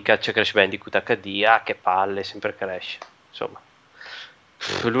Sony mi caccia Crash Bandicoot HD, che palle, sempre Crash. Insomma,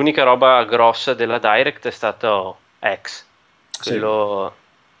 l'unica roba grossa della Direct è stato X, quello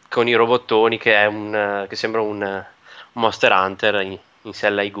con i robottoni, che è che sembra un Monster Hunter in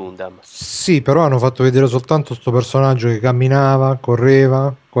sella ai Gundam. Sì, però hanno fatto vedere soltanto sto personaggio che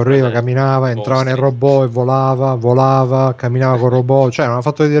correva, camminava, entrava nel Mostri. robot e volava, camminava col robot, cioè non hanno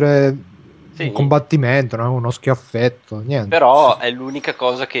fatto vedere un Sì, combattimento, no? Uno schiaffetto, niente. però è l'unica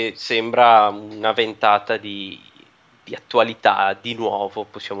cosa che sembra una ventata di attualità, di nuovo,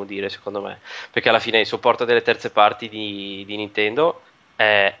 possiamo dire, secondo me. Perché alla fine il supporto delle terze parti di Nintendo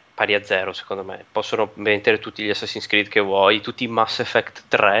è pari a zero, secondo me. Possono mettere tutti gli Assassin's Creed che vuoi, tutti i Mass Effect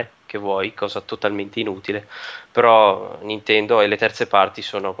 3 che vuoi, cosa totalmente inutile. Però Nintendo e le terze parti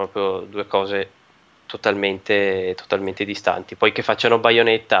sono proprio due cose totalmente distanti. Poi che facciano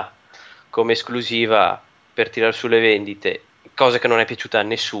Bayonetta come esclusiva per tirare sulle vendite, cosa che non è piaciuta a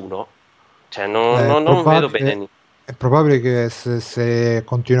nessuno, cioè non vedo bene. È probabile che se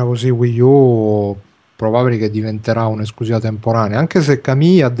continua così Wii U, probabile che diventerà un'esclusiva temporanea, anche se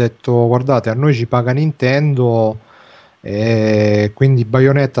Camille ha detto guardate, a noi ci paga Nintendo e quindi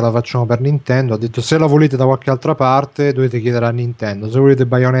Bayonetta la facciamo per Nintendo. Ha detto se la volete da qualche altra parte dovete chiedere a Nintendo, se volete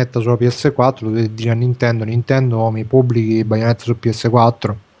Bayonetta sulla PS4 dovete dire a Nintendo mi pubblichi Bayonetta su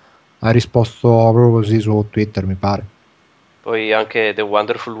PS4. Ha risposto proprio così su Twitter, mi pare. Poi anche The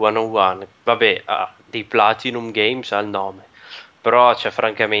Wonderful 101, vabbè, ha dei Platinum Games al nome, però cioè,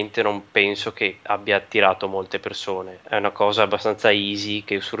 francamente non penso che abbia attirato molte persone. È una cosa abbastanza easy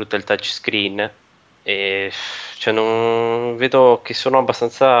che sfrutta il touchscreen, e cioè, non vedo che sono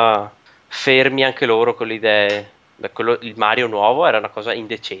abbastanza fermi anche loro con le idee. Il Mario nuovo era una cosa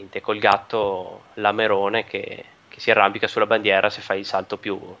indecente, col gatto lamerone che si arrampica sulla bandiera se fai il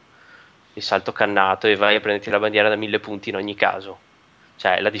salto cannato e vai a prenderti la bandiera da 1000 punti in ogni caso.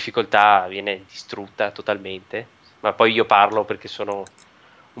 Cioè la difficoltà viene distrutta totalmente, ma poi io parlo perché sono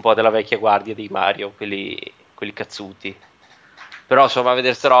un po' della vecchia guardia dei Mario, quelli cazzuti. Però insomma, vedere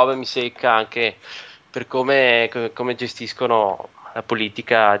queste robe mi secca anche per come gestiscono la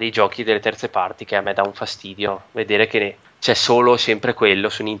politica dei giochi delle terze parti, che a me dà un fastidio vedere che c'è solo sempre quello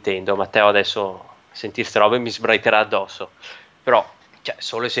su Nintendo. Matteo adesso sentire queste robe mi sbraiterà addosso, però cioè,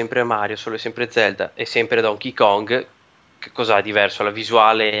 solo e sempre Mario, solo e sempre Zelda e sempre Donkey Kong, che cos'ha diverso? La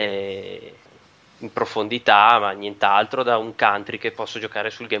visuale in profondità, ma nient'altro da un country che posso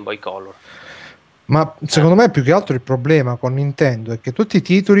giocare sul Game Boy Color. Ma secondo me più che altro il problema con Nintendo è che tutti i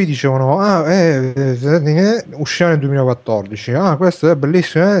titoli dicevano uscirà nel 2014, questo è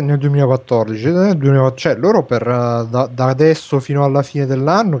bellissimo, nel 2014, cioè loro per da adesso fino alla fine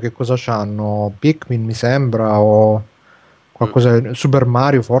dell'anno che cosa c'hanno? Pikmin mi sembra, o qualcosa, Super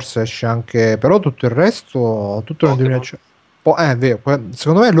Mario forse esce anche, però tutto il resto tutto nel 2000. Vero,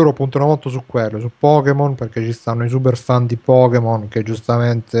 secondo me loro puntano molto su quello, su Pokémon, perché ci stanno i super fan di Pokémon che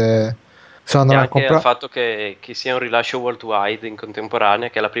giustamente e anche il fatto che sia un rilascio worldwide in contemporanea,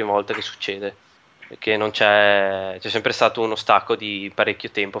 che è la prima volta che succede, perché non c'è sempre stato uno stacco di parecchio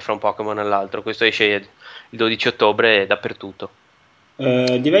tempo fra un Pokémon e l'altro. Questo esce il 12 ottobre dappertutto.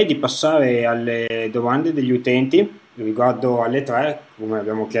 Direi di passare alle domande degli utenti riguardo alle 3, come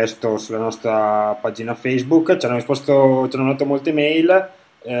abbiamo chiesto sulla nostra pagina Facebook. Ci hanno dato molte mail.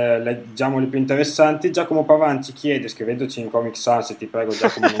 Leggiamo le più interessanti. Giacomo Pavan ci chiede, scrivendoci in Comic Sans, e ti prego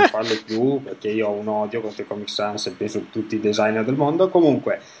Giacomo non farlo più perché io ho un odio contro i Comic Sans e penso tutti i designer del mondo.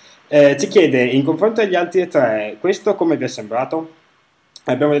 Comunque ci chiede, in confronto agli altri tre, questo come vi è sembrato?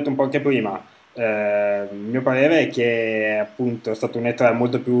 Abbiamo detto un po' anche prima, il mio parere è che appunto è stato un E3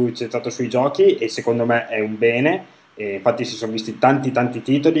 molto più centrato sui giochi, e secondo me è un bene. E infatti si sono visti tanti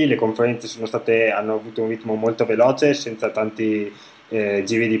titoli, le conferenze hanno avuto un ritmo molto veloce senza tanti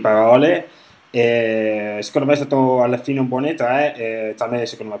giri di parole, e secondo me è stato alla fine un buon E3, tranne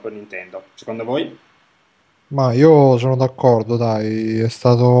secondo me per Nintendo. Secondo voi? Ma io sono d'accordo, dai, è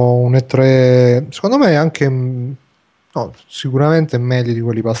stato un E3, secondo me anche, no, sicuramente meglio di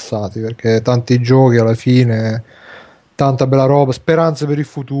quelli passati, perché tanti giochi alla fine, tanta bella roba, speranze per il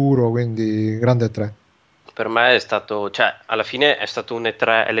futuro, quindi grande E3. Per me è stato, cioè, alla fine è stato un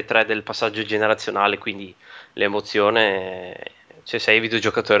E3, l'E3 del passaggio generazionale, quindi l'emozione, se sei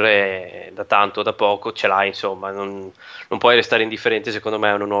videogiocatore da tanto o da poco, ce l'hai, insomma, non puoi restare indifferente, secondo me,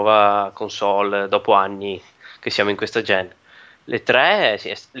 a una nuova console dopo anni che siamo in questa gen. Le tre,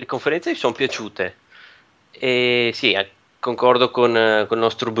 sì, le conferenze mi sono piaciute, e sì, concordo con il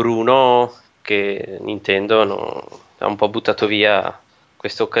nostro Bruno che Nintendo ha un po' buttato via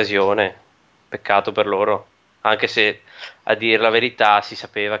questa occasione. Peccato per loro, anche se a dire la verità si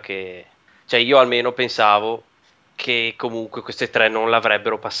sapeva che, cioè io almeno pensavo che comunque queste tre non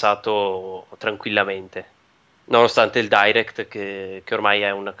l'avrebbero passato tranquillamente, nonostante il Direct che ormai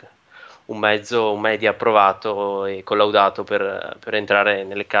è un mezzo, un media approvato e collaudato per entrare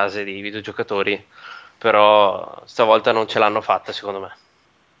nelle case dei videogiocatori, però stavolta non ce l'hanno fatta secondo me.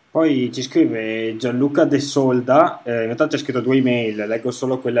 Poi ci scrive Gianluca De Solda, in realtà c'è scritto 2 email, leggo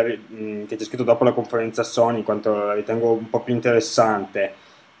solo quella che c'è scritto dopo la conferenza Sony, in quanto la ritengo un po' più interessante.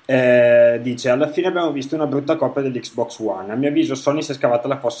 Dice, alla fine abbiamo visto una brutta copia dell'Xbox One. A mio avviso Sony si è scavata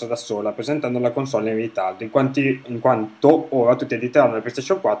la fossa da sola, presentando la console in ritardo, in quanto ora tutti editeranno la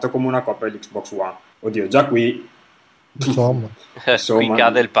PlayStation 4 come una copia dell'Xbox One. Oddio, già qui... Insomma, qui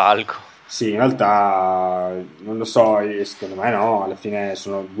cade il palco. Sì, in realtà non lo so, secondo me no, alla fine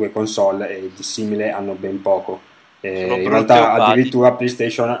sono 2 console e di simile hanno ben poco. In realtà addirittura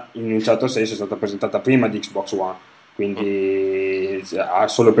PlayStation in un certo senso è stata presentata prima di Xbox One, quindi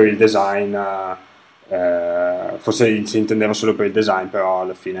solo per il design, forse si intendeva solo per il design, però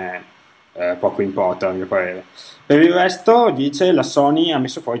alla fine poco importa a mio parere. Per il resto dice la Sony ha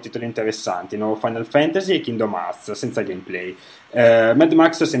messo fuori titoli interessanti, nuovo Final Fantasy e Kingdom Hearts senza gameplay. Mad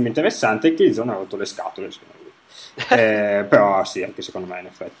Max sembra interessante e Killzone ha rotto le scatole secondo lui. Però sì, anche secondo me in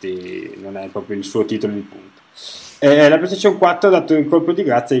effetti non è proprio il suo titolo di punto. La PlayStation 4 ha dato il colpo di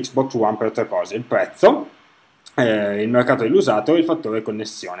grazia a Xbox One per 3 cose: il prezzo, il mercato dell'usato e il fattore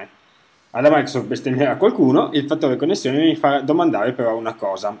connessione. Alla Microsoft bestemmierà qualcuno, il fattore connessione mi fa domandare però una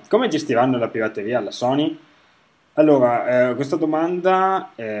cosa: come gestiranno la pirateria alla Sony? Allora, questa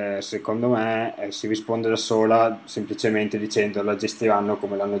domanda secondo me si risponde da sola semplicemente dicendo la gestiranno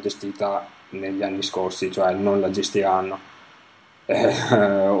come l'hanno gestita negli anni scorsi, cioè non la gestiranno,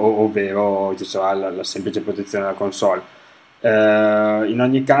 ovvero ci sarà la semplice protezione della console. In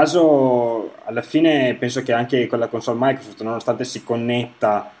ogni caso, alla fine penso che anche con la console Microsoft, nonostante si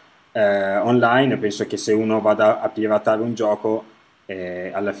connetta online, penso che se uno vada a piratare un gioco,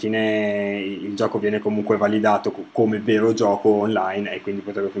 alla fine il gioco viene comunque validato come vero gioco online e quindi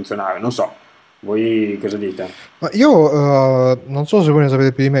potrebbe funzionare. Non so, voi cosa dite? Ma io non so se voi ne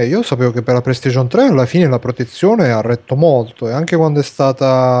sapete più di me, io sapevo che per la PlayStation 3 alla fine la protezione ha retto molto, e anche quando è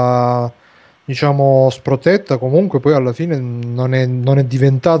stata, diciamo, sprotetta, comunque poi alla fine non è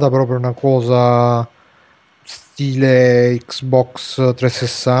diventata proprio una cosa stile Xbox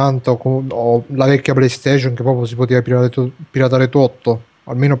 360 o la vecchia PlayStation, che proprio si poteva piratare tutto,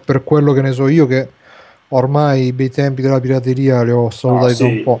 almeno per quello che ne so io, che ormai i bei tempi della pirateria li ho No, salutati da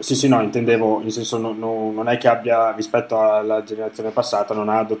un sì, po'. sì, sì, no, intendevo, in senso, non è che abbia, rispetto alla generazione passata, non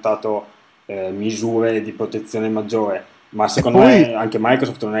ha adottato misure di protezione maggiore, ma E secondo poi me anche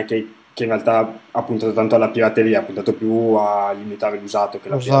Microsoft non è che in realtà ha puntato tanto alla pirateria, ha puntato più a limitare l'usato che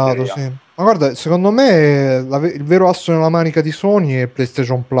la usato, pirateria. sì. Ma guarda, secondo me il vero asso nella manica di Sony è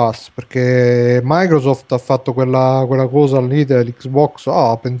PlayStation Plus, perché Microsoft ha fatto quella cosa lì dell'Xbox.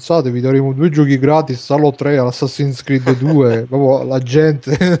 Ah, pensate, vi daremo 2 giochi gratis, Halo 3, Assassin's Creed 2. Proprio la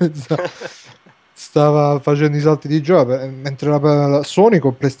gente stava facendo i salti di gioco, mentre la Sony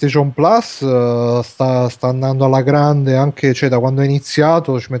con PlayStation Plus sta andando alla grande, anche cioè, da quando è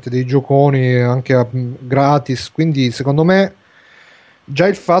iniziato ci mette dei gioconi anche gratis, quindi secondo me già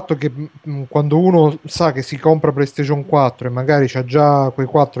il fatto che quando uno sa che si compra PlayStation 4 e magari c'ha già quei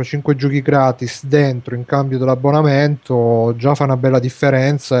 4-5 giochi gratis dentro in cambio dell'abbonamento, già fa una bella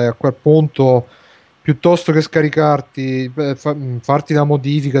differenza, e a quel punto piuttosto che scaricarti, farti la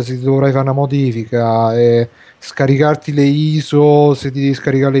modifica se ti dovrai fare una modifica, e scaricarti le ISO se ti devi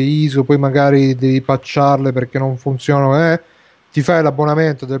scaricare le ISO, poi magari devi patcharle perché non funzionano, ti fai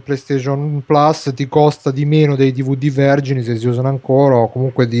l'abbonamento del PlayStation Plus, ti costa di meno dei DVD vergini se si usano ancora, o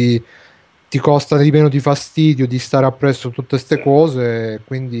comunque ti costa di meno di fastidio di stare appresso a tutte queste Sì. cose,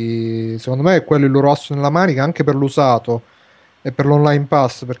 quindi secondo me è quello il loro asso nella manica anche per l'usato e per l'online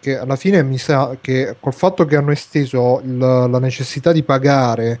pass, perché alla fine mi sa che col fatto che hanno esteso la necessità di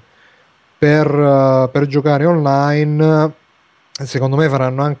pagare per giocare online, secondo me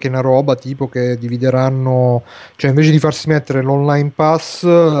faranno anche una roba tipo che divideranno, cioè invece di farsi mettere l'online pass,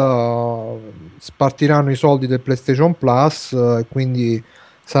 spartiranno i soldi del PlayStation Plus, e quindi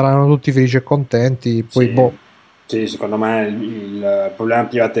saranno tutti felici e contenti. Poi boh, Sì, sì, secondo me il problema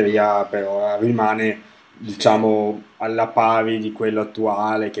pirateria per ora rimane, diciamo, alla pari di quello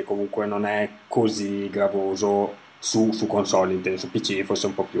attuale, che comunque non è così gravoso su console, intendo, su PC forse è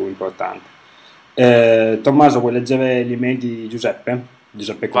un po' più importante. Tommaso, vuoi leggere l'email di Giuseppe?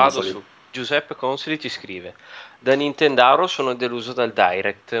 Giuseppe Vado Consoli. su Giuseppe Consoli ci scrive: da Nintendaro sono deluso dal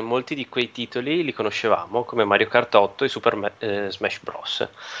Direct, molti di quei titoli li conoscevamo come Mario Kart 8 e Smash Bros.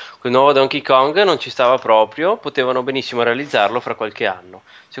 Quel nuovo Donkey Kong non ci stava proprio, potevano benissimo realizzarlo fra qualche anno.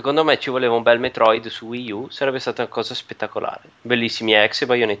 Secondo me ci voleva un bel Metroid su Wii U, sarebbe stata una cosa spettacolare. Bellissimi Ex e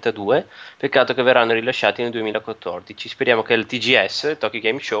Bayonetta 2, peccato che verranno rilasciati nel 2014. Speriamo che al TGS, Tokyo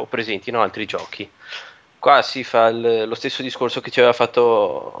Game Show, presentino altri giochi. Qua si fa lo stesso discorso che ci aveva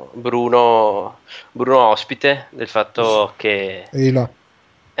fatto Bruno ospite, del fatto che e là.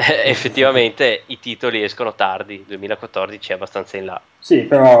 effettivamente i titoli escono tardi, 2014 è abbastanza in là. Sì,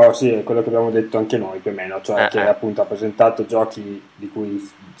 però sì, è quello che abbiamo detto anche noi più o meno, cioè che Eh. appunto ha presentato giochi di cui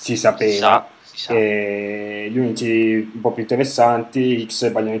si Si sa, sapeva, si sa. e gli unici un po' più interessanti, X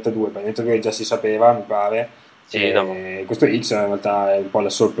e Bayonetta 2 già si sapeva, mi pare, Sì, da mo'. e questo X in realtà è un po' la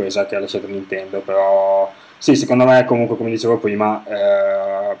sorpresa che ha lasciato Nintendo, però sì, secondo me comunque come dicevo prima,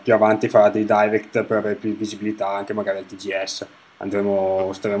 più avanti farà dei direct per avere più visibilità anche magari al TGS,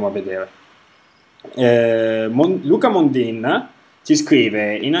 staremo a vedere. Luca Mondin ci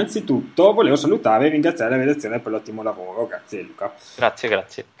scrive: innanzitutto volevo salutare e ringraziare la redazione per l'ottimo lavoro, grazie Luca. Grazie,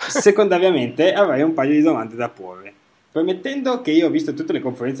 grazie. Secondariamente avrei un paio di domande da porre, permettendo che io ho visto tutte le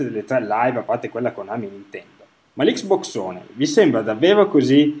conferenze delle tre live, a parte quella con Ami e Nintendo, ma l'Xbox One vi sembra davvero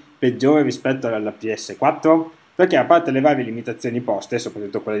così peggiore rispetto alla PS4? Perché a parte le varie limitazioni poste,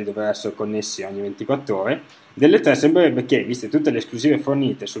 soprattutto quella di dover essere connessi ogni 24 ore, delle tre sembrerebbe che, viste tutte le esclusive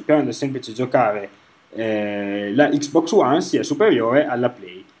fornite sul piano del semplice giocare, la Xbox One sia superiore alla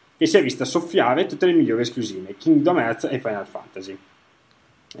Play, che si è vista soffiare tutte le migliori esclusive, Kingdom Hearts e Final Fantasy.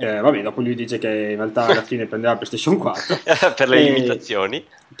 Vabbè, dopo lui dice che in realtà alla fine prenderà la PlayStation 4 Per le limitazioni.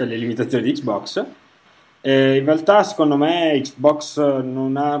 per le limitazioni di Xbox. In realtà secondo me Xbox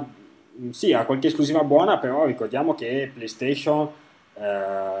non ha, sì, ha qualche esclusiva buona, però ricordiamo che PlayStation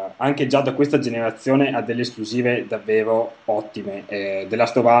anche già da questa generazione ha delle esclusive davvero ottime. The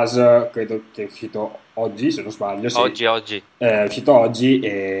Last of Us credo che è uscito oggi, se non sbaglio, sì. Oggi. È uscito oggi,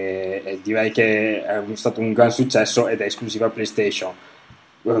 e direi che è stato un gran successo ed è esclusiva PlayStation.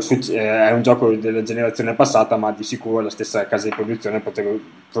 È un gioco della generazione passata, ma di sicuro la stessa casa di produzione potrebbe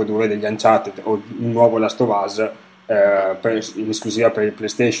produrre degli Uncharted o un nuovo Last of Us in esclusiva per il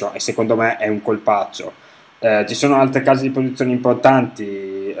PlayStation, e secondo me è un colpaccio. Ci sono altre case di produzione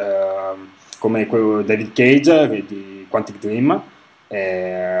importanti, come quello David Cage di Quantic Dream,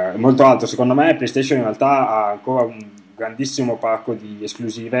 molto altro. Secondo me PlayStation in realtà ha ancora un grandissimo parco di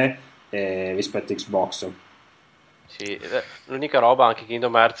esclusive rispetto a Xbox. Sì, l'unica roba, anche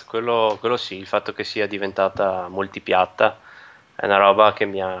Kingdom Hearts, quello sì, il fatto che sia diventata multipiatta è una roba che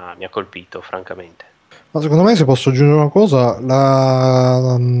mi ha colpito, francamente. Ma secondo me, se posso aggiungere una cosa,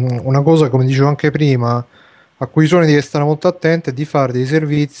 una cosa, come dicevo anche prima, a cui sono devi stare molto attenti, è di fare dei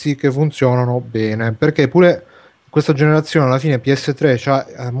servizi che funzionano bene, perché pure questa generazione alla fine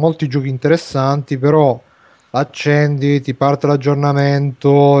PS3 ha molti giochi interessanti, però accendi, ti parte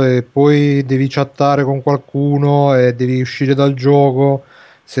l'aggiornamento e poi devi chattare con qualcuno e devi uscire dal gioco.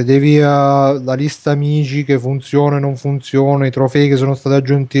 Se devi la lista amici che funziona e non funziona, i trofei che sono stati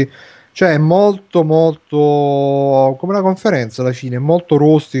aggiunti, cioè è molto molto come una conferenza alla fine, è molto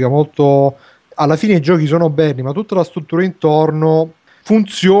rustica, molto alla fine i giochi sono belli, ma tutta la struttura intorno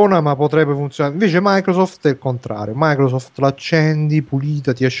funziona, ma potrebbe funzionare. Invece Microsoft è il contrario. Microsoft l'accendi,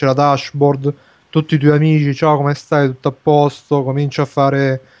 pulita, ti esce la dashboard, tutti i tuoi amici, ciao, come stai? Tutto a posto, comincia a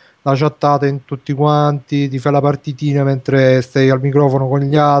fare la chattata in tutti quanti, ti fai la partitina mentre stai al microfono con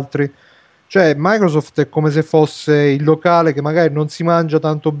gli altri. Cioè, Microsoft è come se fosse il locale che magari non si mangia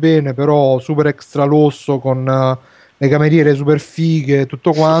tanto bene, però super extra lusso con le cameriere super fighe e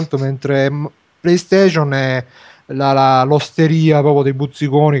tutto quanto, mentre PlayStation è l'osteria proprio dei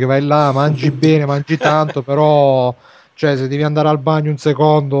buzziconi che vai là, mangi bene, mangi tanto, però cioè, se devi andare al bagno un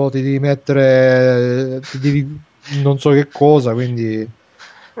secondo ti devi mettere, ti devi non so che cosa, quindi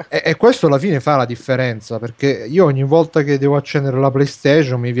e questo alla fine fa la differenza, perché io ogni volta che devo accendere la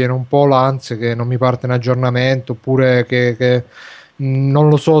PlayStation mi viene un po' l'ansia che non mi parte un aggiornamento, oppure che non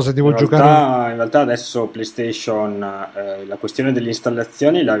lo so se devo giocare In realtà adesso PlayStation la questione delle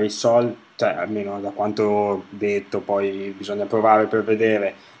installazioni l'ha risolta, cioè almeno da quanto detto, poi bisogna provare per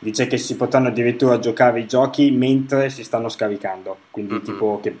vedere. Dice che si potranno addirittura giocare i giochi mentre si stanno scaricando, quindi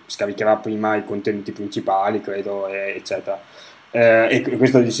tipo che scaricherà prima i contenuti principali, credo, eccetera. E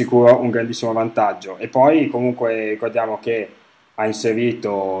questo è di sicuro un grandissimo vantaggio. E poi comunque ricordiamo che ha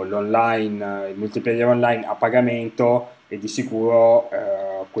inserito l'online, il multiplayer online a pagamento, e di sicuro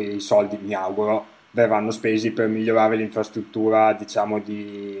quei soldi, mi auguro, verranno spesi per migliorare l'infrastruttura, diciamo,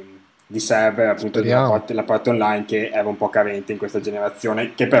 di server, appunto speriamo. la parte online, che era un po' carente in questa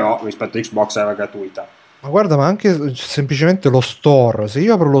generazione, che però rispetto a Xbox era gratuita. Ma guarda, ma anche semplicemente lo store, se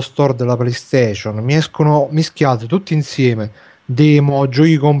io apro lo store della PlayStation, mi escono mischiati tutti insieme demo,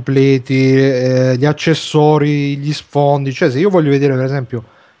 giochi completi, gli accessori, gli sfondi, cioè se io voglio vedere per esempio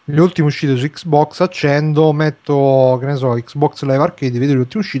le ultime uscite su Xbox, accendo, metto, che ne so, Xbox Live Arcade, vedo le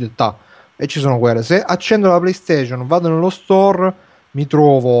ultime uscite, e ci sono quelle. Se accendo la PlayStation, vado nello store, mi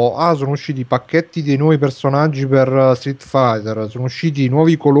trovo, sono usciti i pacchetti dei nuovi personaggi per Street Fighter, sono usciti i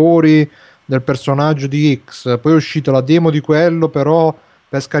nuovi colori del personaggio di X, poi è uscita la demo di quello, però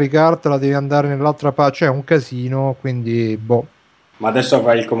per scaricartela devi andare nell'altra parte, cioè è un casino, quindi boh. Ma adesso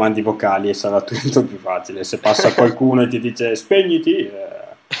avrai i comandi vocali e sarà tutto più facile. Se passa qualcuno e ti dice spegniti,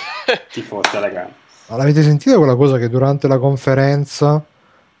 ti fotte la grande. Ma l'avete sentita quella cosa che durante la conferenza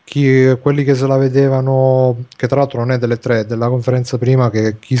quelli che se la vedevano, che tra l'altro non è delle tre, della conferenza prima,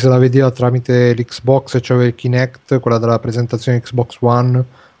 che chi se la vedeva tramite l'Xbox e c'aveva il Kinect, quella della presentazione Xbox One,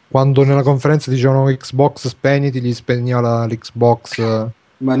 quando nella conferenza dicevano Xbox spegniti, gli spegneva l'Xbox.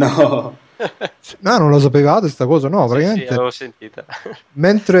 Ma no, No, non lo sapevate sta cosa? No, Sì, praticamente l'avevo sentita.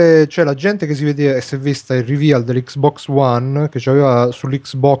 mentre c'è la gente che si vedeva e si è vista il reveal dell'Xbox One che c'aveva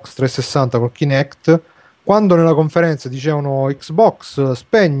sull'Xbox 360 col Kinect, quando nella conferenza dicevano Xbox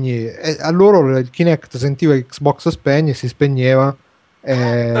spegni, e a loro il Kinect sentiva Xbox spegni e si spegneva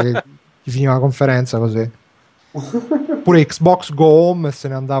e finiva la conferenza così. Pure Xbox Go Home e se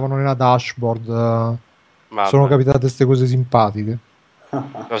ne andavano nella dashboard. Sono Mamma, capitate queste cose simpatiche.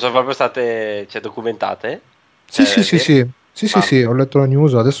 non sono proprio state, cioè, documentate? Sì, Cioè, sì, è sì, vero? sì. Sì, sì, Mamma. sì, ho letto la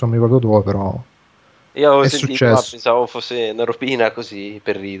news, adesso non mi ricordo dove, però Io avevo è sentito, ma successo. pensavo fosse una ropina così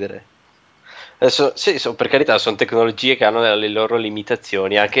per ridere. Adesso, sì, per carità, sono tecnologie che hanno le loro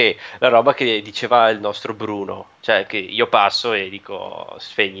limitazioni, anche la roba che diceva il nostro Bruno, cioè che io passo e dico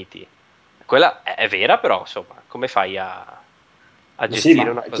spegniti. Quella è vera, però, insomma, come fai a ma sì, gestire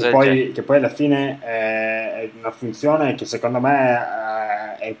ma una cosa del genere? che poi alla fine è una funzione che secondo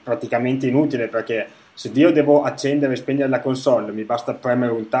me è praticamente inutile, perché se io devo accendere e spegnere la console mi basta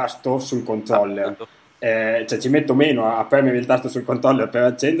premere un tasto sul controller. Appunto. Cioè ci metto meno a premere il tasto sul controller per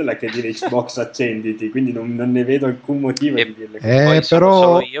accenderla che dire Xbox accenditi, quindi non ne vedo alcun motivo di E dirle così. poi sono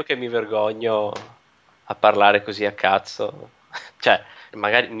solo Però io che mi vergogno a parlare così a cazzo. Cioè,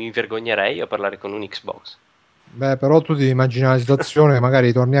 magari mi vergognerei io a parlare con un Xbox. Beh, però tu ti immagini la situazione,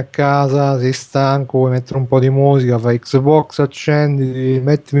 magari torni a casa, sei stanco, vuoi mettere un po' di musica, fai Xbox, accendi,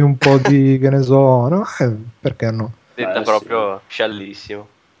 mettimi un po' di, che ne so, no? Perché no? Detta Sì. proprio sciallissimo.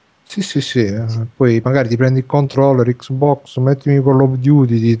 Sì. Poi magari ti prendi il controller Xbox, mettimi Call of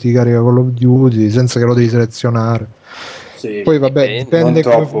Duty, ti carica Call of Duty senza che lo devi selezionare. Sì, Poi vabbè, non dipende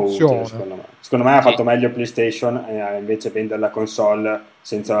come troppo utile funziona. secondo me. Secondo me ha Sì. fatto meglio PlayStation invece vendere la console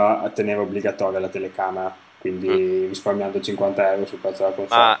senza tenere obbligatoria la telecamera, Mm. quindi risparmiando 50 euro sul prezzo della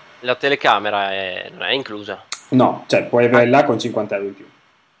console. Ma la telecamera non è inclusa. No, cioè puoi avere là con 50 euro in più.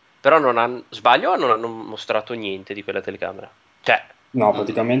 Però non hanno, sbaglio o non hanno mostrato niente di quella telecamera? Cioè, No,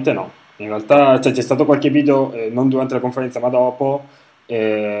 praticamente no. In realtà cioè, c'è stato qualche video, non durante la conferenza ma dopo,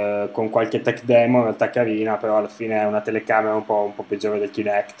 con qualche tech demo in realtà carina, però alla fine è una telecamera un po' peggiore del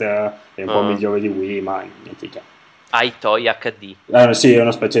Kinect e un po' migliore di Wii, ma niente di che. iToy HD. Sì, è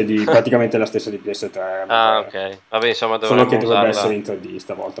una specie di praticamente la stessa di PS3, Ah, ok. Vabbè, insomma, solo che dovremmo dovrebbe usarla. essere in 3D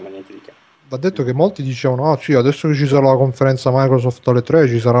stavolta, ma niente di che. Va detto che molti dicevano, ah sì, adesso che ci sarà la conferenza Microsoft alle 3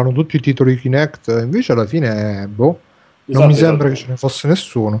 ci saranno tutti i titoli Kinect, invece alla fine, boh, non mi sembra che ce ne fosse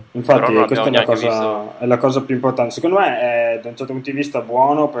nessuno. Però non Infatti, abbiamo questa neanche visto. è la cosa più importante. Secondo me è da un certo punto di vista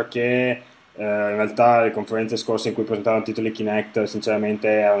buono perché in realtà le conferenze scorse in cui presentavano titoli Kinect, sinceramente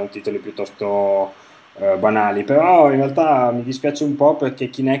erano titoli piuttosto banali. Però in realtà mi dispiace un po' perché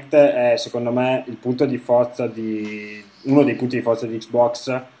Kinect è secondo me il punto di forza uno dei punti di forza di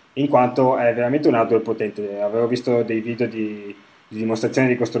Xbox, in quanto è veramente un hardware potente. Avevo visto dei video di dimostrazione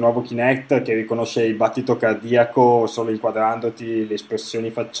di questo nuovo Kinect che riconosce il battito cardiaco solo inquadrandoti le espressioni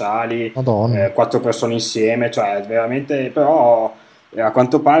facciali, Madonna. 4 persone insieme, cioè veramente, però a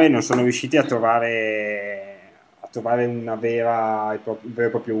quanto pare non sono riusciti a trovare un vero e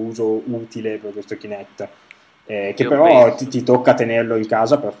proprio uso utile per questo Kinect, che Io però penso. ti tocca tenerlo in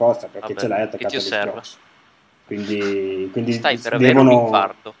casa per forza perché ce Vabbè, l'hai che ti attaccato osserva? all'Xbox. Quindi Stai per avere un devono...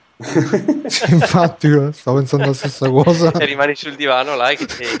 infarto. Sì, infatti, stavo pensando la stessa cosa. E rimani sul divano là e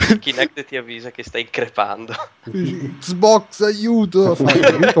il Kinect ti avvisa che stai crepando. Xbox, aiuto!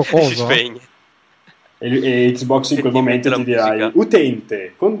 Aiuto E si cosa? spegne. E Xbox in E quel ti mette momento la ti dirai musica.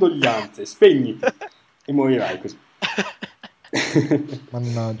 utente, condoglianze, spegniti e morirai così.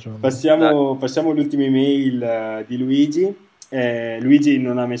 Mannaggia. Dai. Passiamo all'ultima email di Luigi. Luigi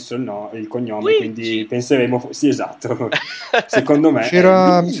non ha messo il cognome, quindi Luigi! penseremo, sì esatto, secondo me è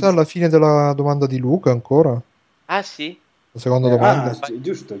C'era, mi sa, Luigi. alla fine della domanda di Luca ancora. Ah sì? La seconda domanda.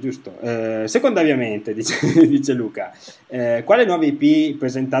 Giusto, giusto. Secondariamente, dice Luca, quale nuova IP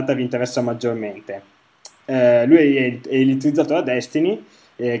presentata vi interessa maggiormente? Lui è l'utilizzatore Destiny,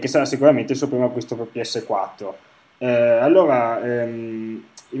 che sarà sicuramente il suo primo acquisto per PS4. Allora,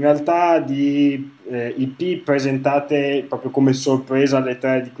 in realtà di IP presentate proprio come sorpresa alle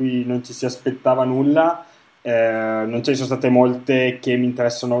 3 di cui non ci si aspettava nulla, non ce ne sono state molte che mi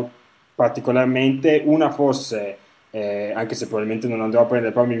interessano particolarmente. Una forse anche se probabilmente non andrò a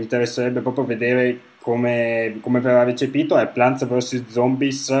prendere, però mi interesserebbe proprio vedere come verrà recepito, è Plants vs.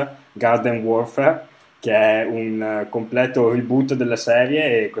 Zombies Garden Warfare, che è un completo reboot della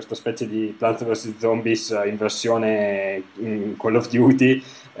serie e questa specie di Plants vs. Zombies in versione Call of Duty,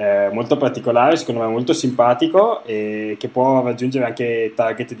 molto particolare, secondo me molto simpatico e che può raggiungere anche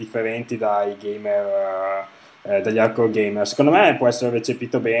target differenti dai gamer, dagli hardcore gamer. Secondo me può essere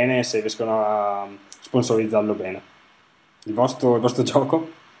recepito bene se riescono a sponsorizzarlo bene. Il vostro gioco?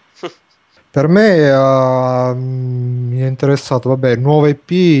 Per me mi è interessato, vabbè, nuova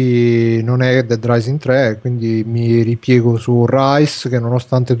IP non è Dead Rising 3, quindi mi ripiego su Rise che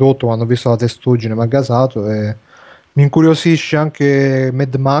nonostante tutto quando ho visto la testuggine mi ha gasato e mi incuriosisce anche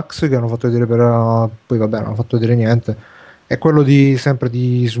Mad Max che hanno fatto vedere poi vabbè non hanno fatto vedere niente. È quello di sempre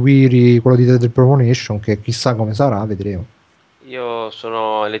di Swiri, quello di Dead Premonition che chissà come sarà, vedremo. Io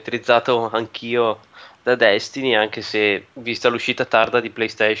sono elettrizzato anch'io da Destiny, anche se vista l'uscita tarda di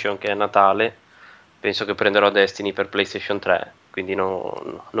PlayStation che è Natale, penso che prenderò Destiny per PlayStation 3, quindi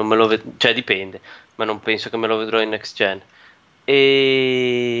non me lo cioè dipende, ma non penso che me lo vedrò in next gen.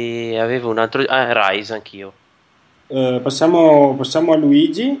 E avevo un altro Rise anch'io. Passiamo a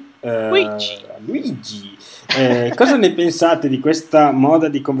Luigi. Luigi! Luigi, cosa ne pensate di questa moda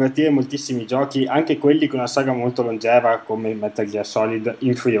di convertire moltissimi giochi, anche quelli con una saga molto longeva come Metal Gear Solid,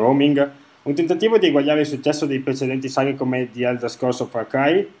 in free roaming? Un tentativo di eguagliare il successo dei precedenti saghe come The Elder Scrolls of Far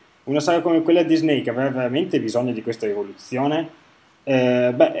Cry? Una saga come quella di Snake aveva veramente bisogno di questa rivoluzione?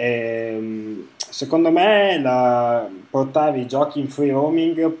 Secondo me portare i giochi in free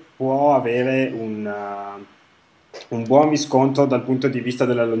roaming può avere un buon riscontro dal punto di vista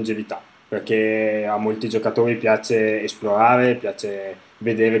della longevità, perché a molti giocatori piace esplorare, piace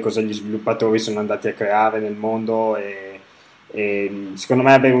vedere cosa gli sviluppatori sono andati a creare nel mondo secondo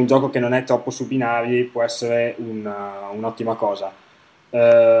me avere un gioco che non è troppo su binari può essere un'ottima cosa.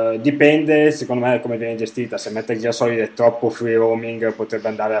 Dipende secondo me come viene gestita. Se Metal Gear Solid è troppo free roaming potrebbe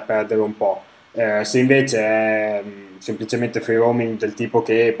andare a perdere un po'. Se invece è semplicemente free roaming del tipo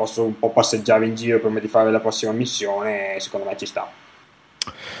che posso un po' passeggiare in giro prima di fare la prossima missione, secondo me ci sta.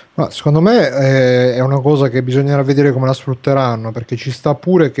 Ma secondo me è una cosa che bisognerà vedere come la sfrutteranno, perché ci sta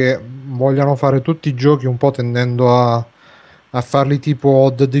pure che vogliano fare tutti i giochi un po' tendendo a farli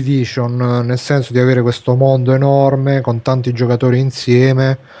tipo The Division, nel senso di avere questo mondo enorme con tanti giocatori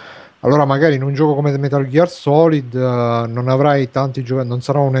insieme. Allora magari in un gioco come Metal Gear Solid non avrai tanti giocatori, non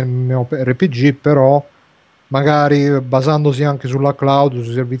sarà un MMORPG, però magari basandosi anche sulla cloud,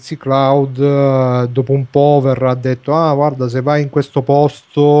 sui servizi cloud, dopo un po' verrà detto: ah, guarda, se vai in questo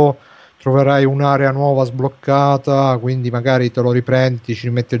posto troverai un'area nuova sbloccata, quindi magari te lo riprendi, ti ci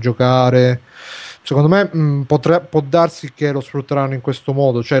rimetti a giocare. Secondo me può darsi che lo sfrutteranno in questo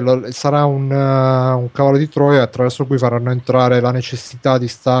modo, cioè sarà un cavallo di Troia attraverso cui faranno entrare la necessità di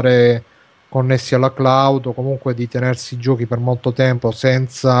stare connessi alla cloud o comunque di tenersi i giochi per molto tempo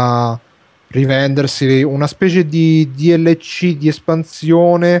senza rivendersi, una specie di DLC di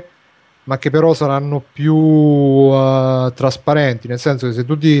espansione, ma che però saranno più trasparenti, nel senso che se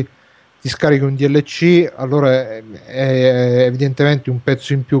tu ti scarichi un DLC, allora è evidentemente un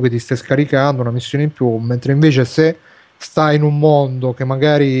pezzo in più che ti stai scaricando, una missione in più, mentre invece se stai in un mondo che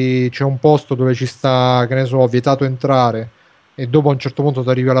magari c'è un posto dove ci sta, che ne so, vietato entrare, e dopo a un certo punto ti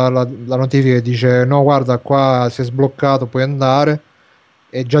arriva la notifica che dice no, guarda, qua si è sbloccato, puoi andare,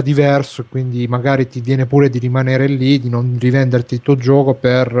 è già diverso, e quindi magari ti viene pure di rimanere lì, di non rivenderti il tuo gioco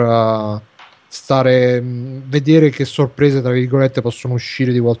per vedere che sorprese tra virgolette possono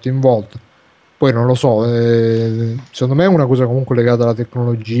uscire di volta in volta. Poi non lo so, secondo me è una cosa comunque legata alla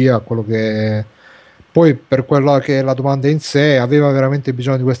tecnologia, a quello che poi, per quella che è la domanda in sé, aveva veramente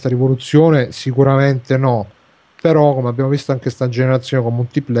bisogno di questa rivoluzione? Sicuramente no, però come abbiamo visto anche sta generazione con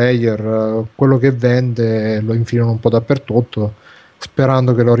multiplayer, quello che vende lo infilano un po' dappertutto,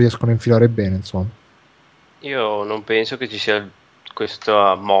 sperando che lo riescano a infilare bene, insomma. Io non penso che ci sia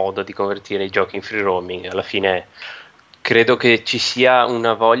questo modo di convertire i giochi in free roaming. Alla fine credo che ci sia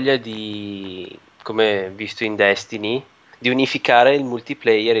una voglia di, come visto in Destiny, di unificare il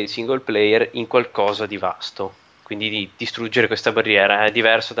multiplayer e il single player in qualcosa di vasto, quindi di distruggere questa barriera. È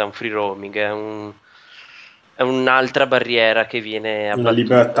diverso da un free roaming, è un'altra barriera che viene abbattuta. Una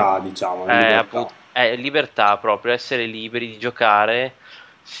libertà, diciamo, una libertà. È libertà proprio, essere liberi di giocare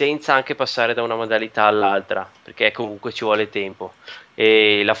senza anche passare da una modalità all'altra, perché comunque ci vuole tempo.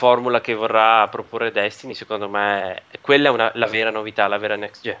 E la formula che vorrà proporre Destiny, secondo me, quella è la vera novità, la vera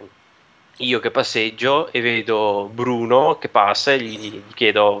next gen. Io che passeggio e vedo Bruno che passa e gli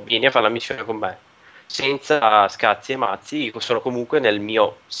chiedo vieni a fare la missione con me, senza scazzi e mazzi, sono comunque nel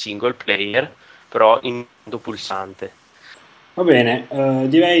mio single player, però in modo pulsante. Va bene,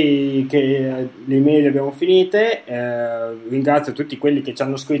 direi che le email le abbiamo finite. Ringrazio tutti quelli che ci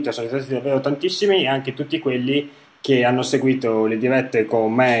hanno scritto, sono stati davvero tantissimi, e anche tutti quelli che hanno seguito le dirette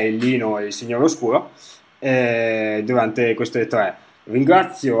con me, il Lino e il Signor Oscuro durante queste tre.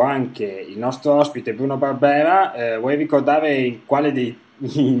 Ringrazio anche il nostro ospite Bruno Barbera. Vuoi ricordare in quali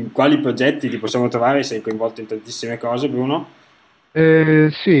progetti ti possiamo trovare? Sei coinvolto in tantissime cose, Bruno?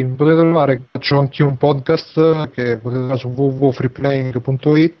 Sì, potete trovare, faccio anche un podcast che potete trovare su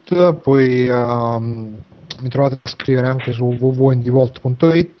www.freeplaying.it, poi mi trovate a scrivere anche su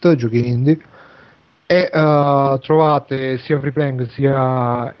www.indievolt.it, giochi indie, e trovate sia Freeplaying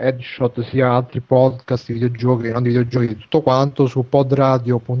sia Headshot sia altri podcast di videogiochi, non di videogiochi, tutto quanto su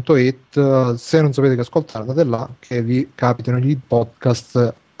podradio.it. Se non sapete che ascoltare, andate là che vi capitano gli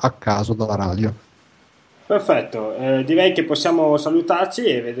podcast a caso dalla radio. Perfetto, direi che possiamo salutarci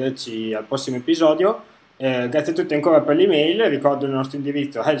e vederci al prossimo episodio. Grazie a tutti ancora per l'email. Ricordo il nostro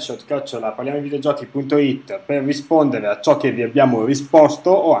indirizzo headshot@parliamovideogiochi.it per rispondere a ciò che vi abbiamo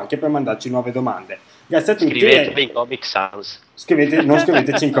risposto o anche per mandarci nuove domande. Grazie a tutti. Scrivetemi in Comic Sans. Non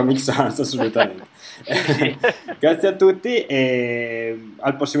scriveteci in Comic Sans, assolutamente. Grazie a tutti e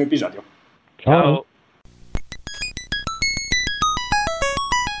al prossimo episodio. Ciao.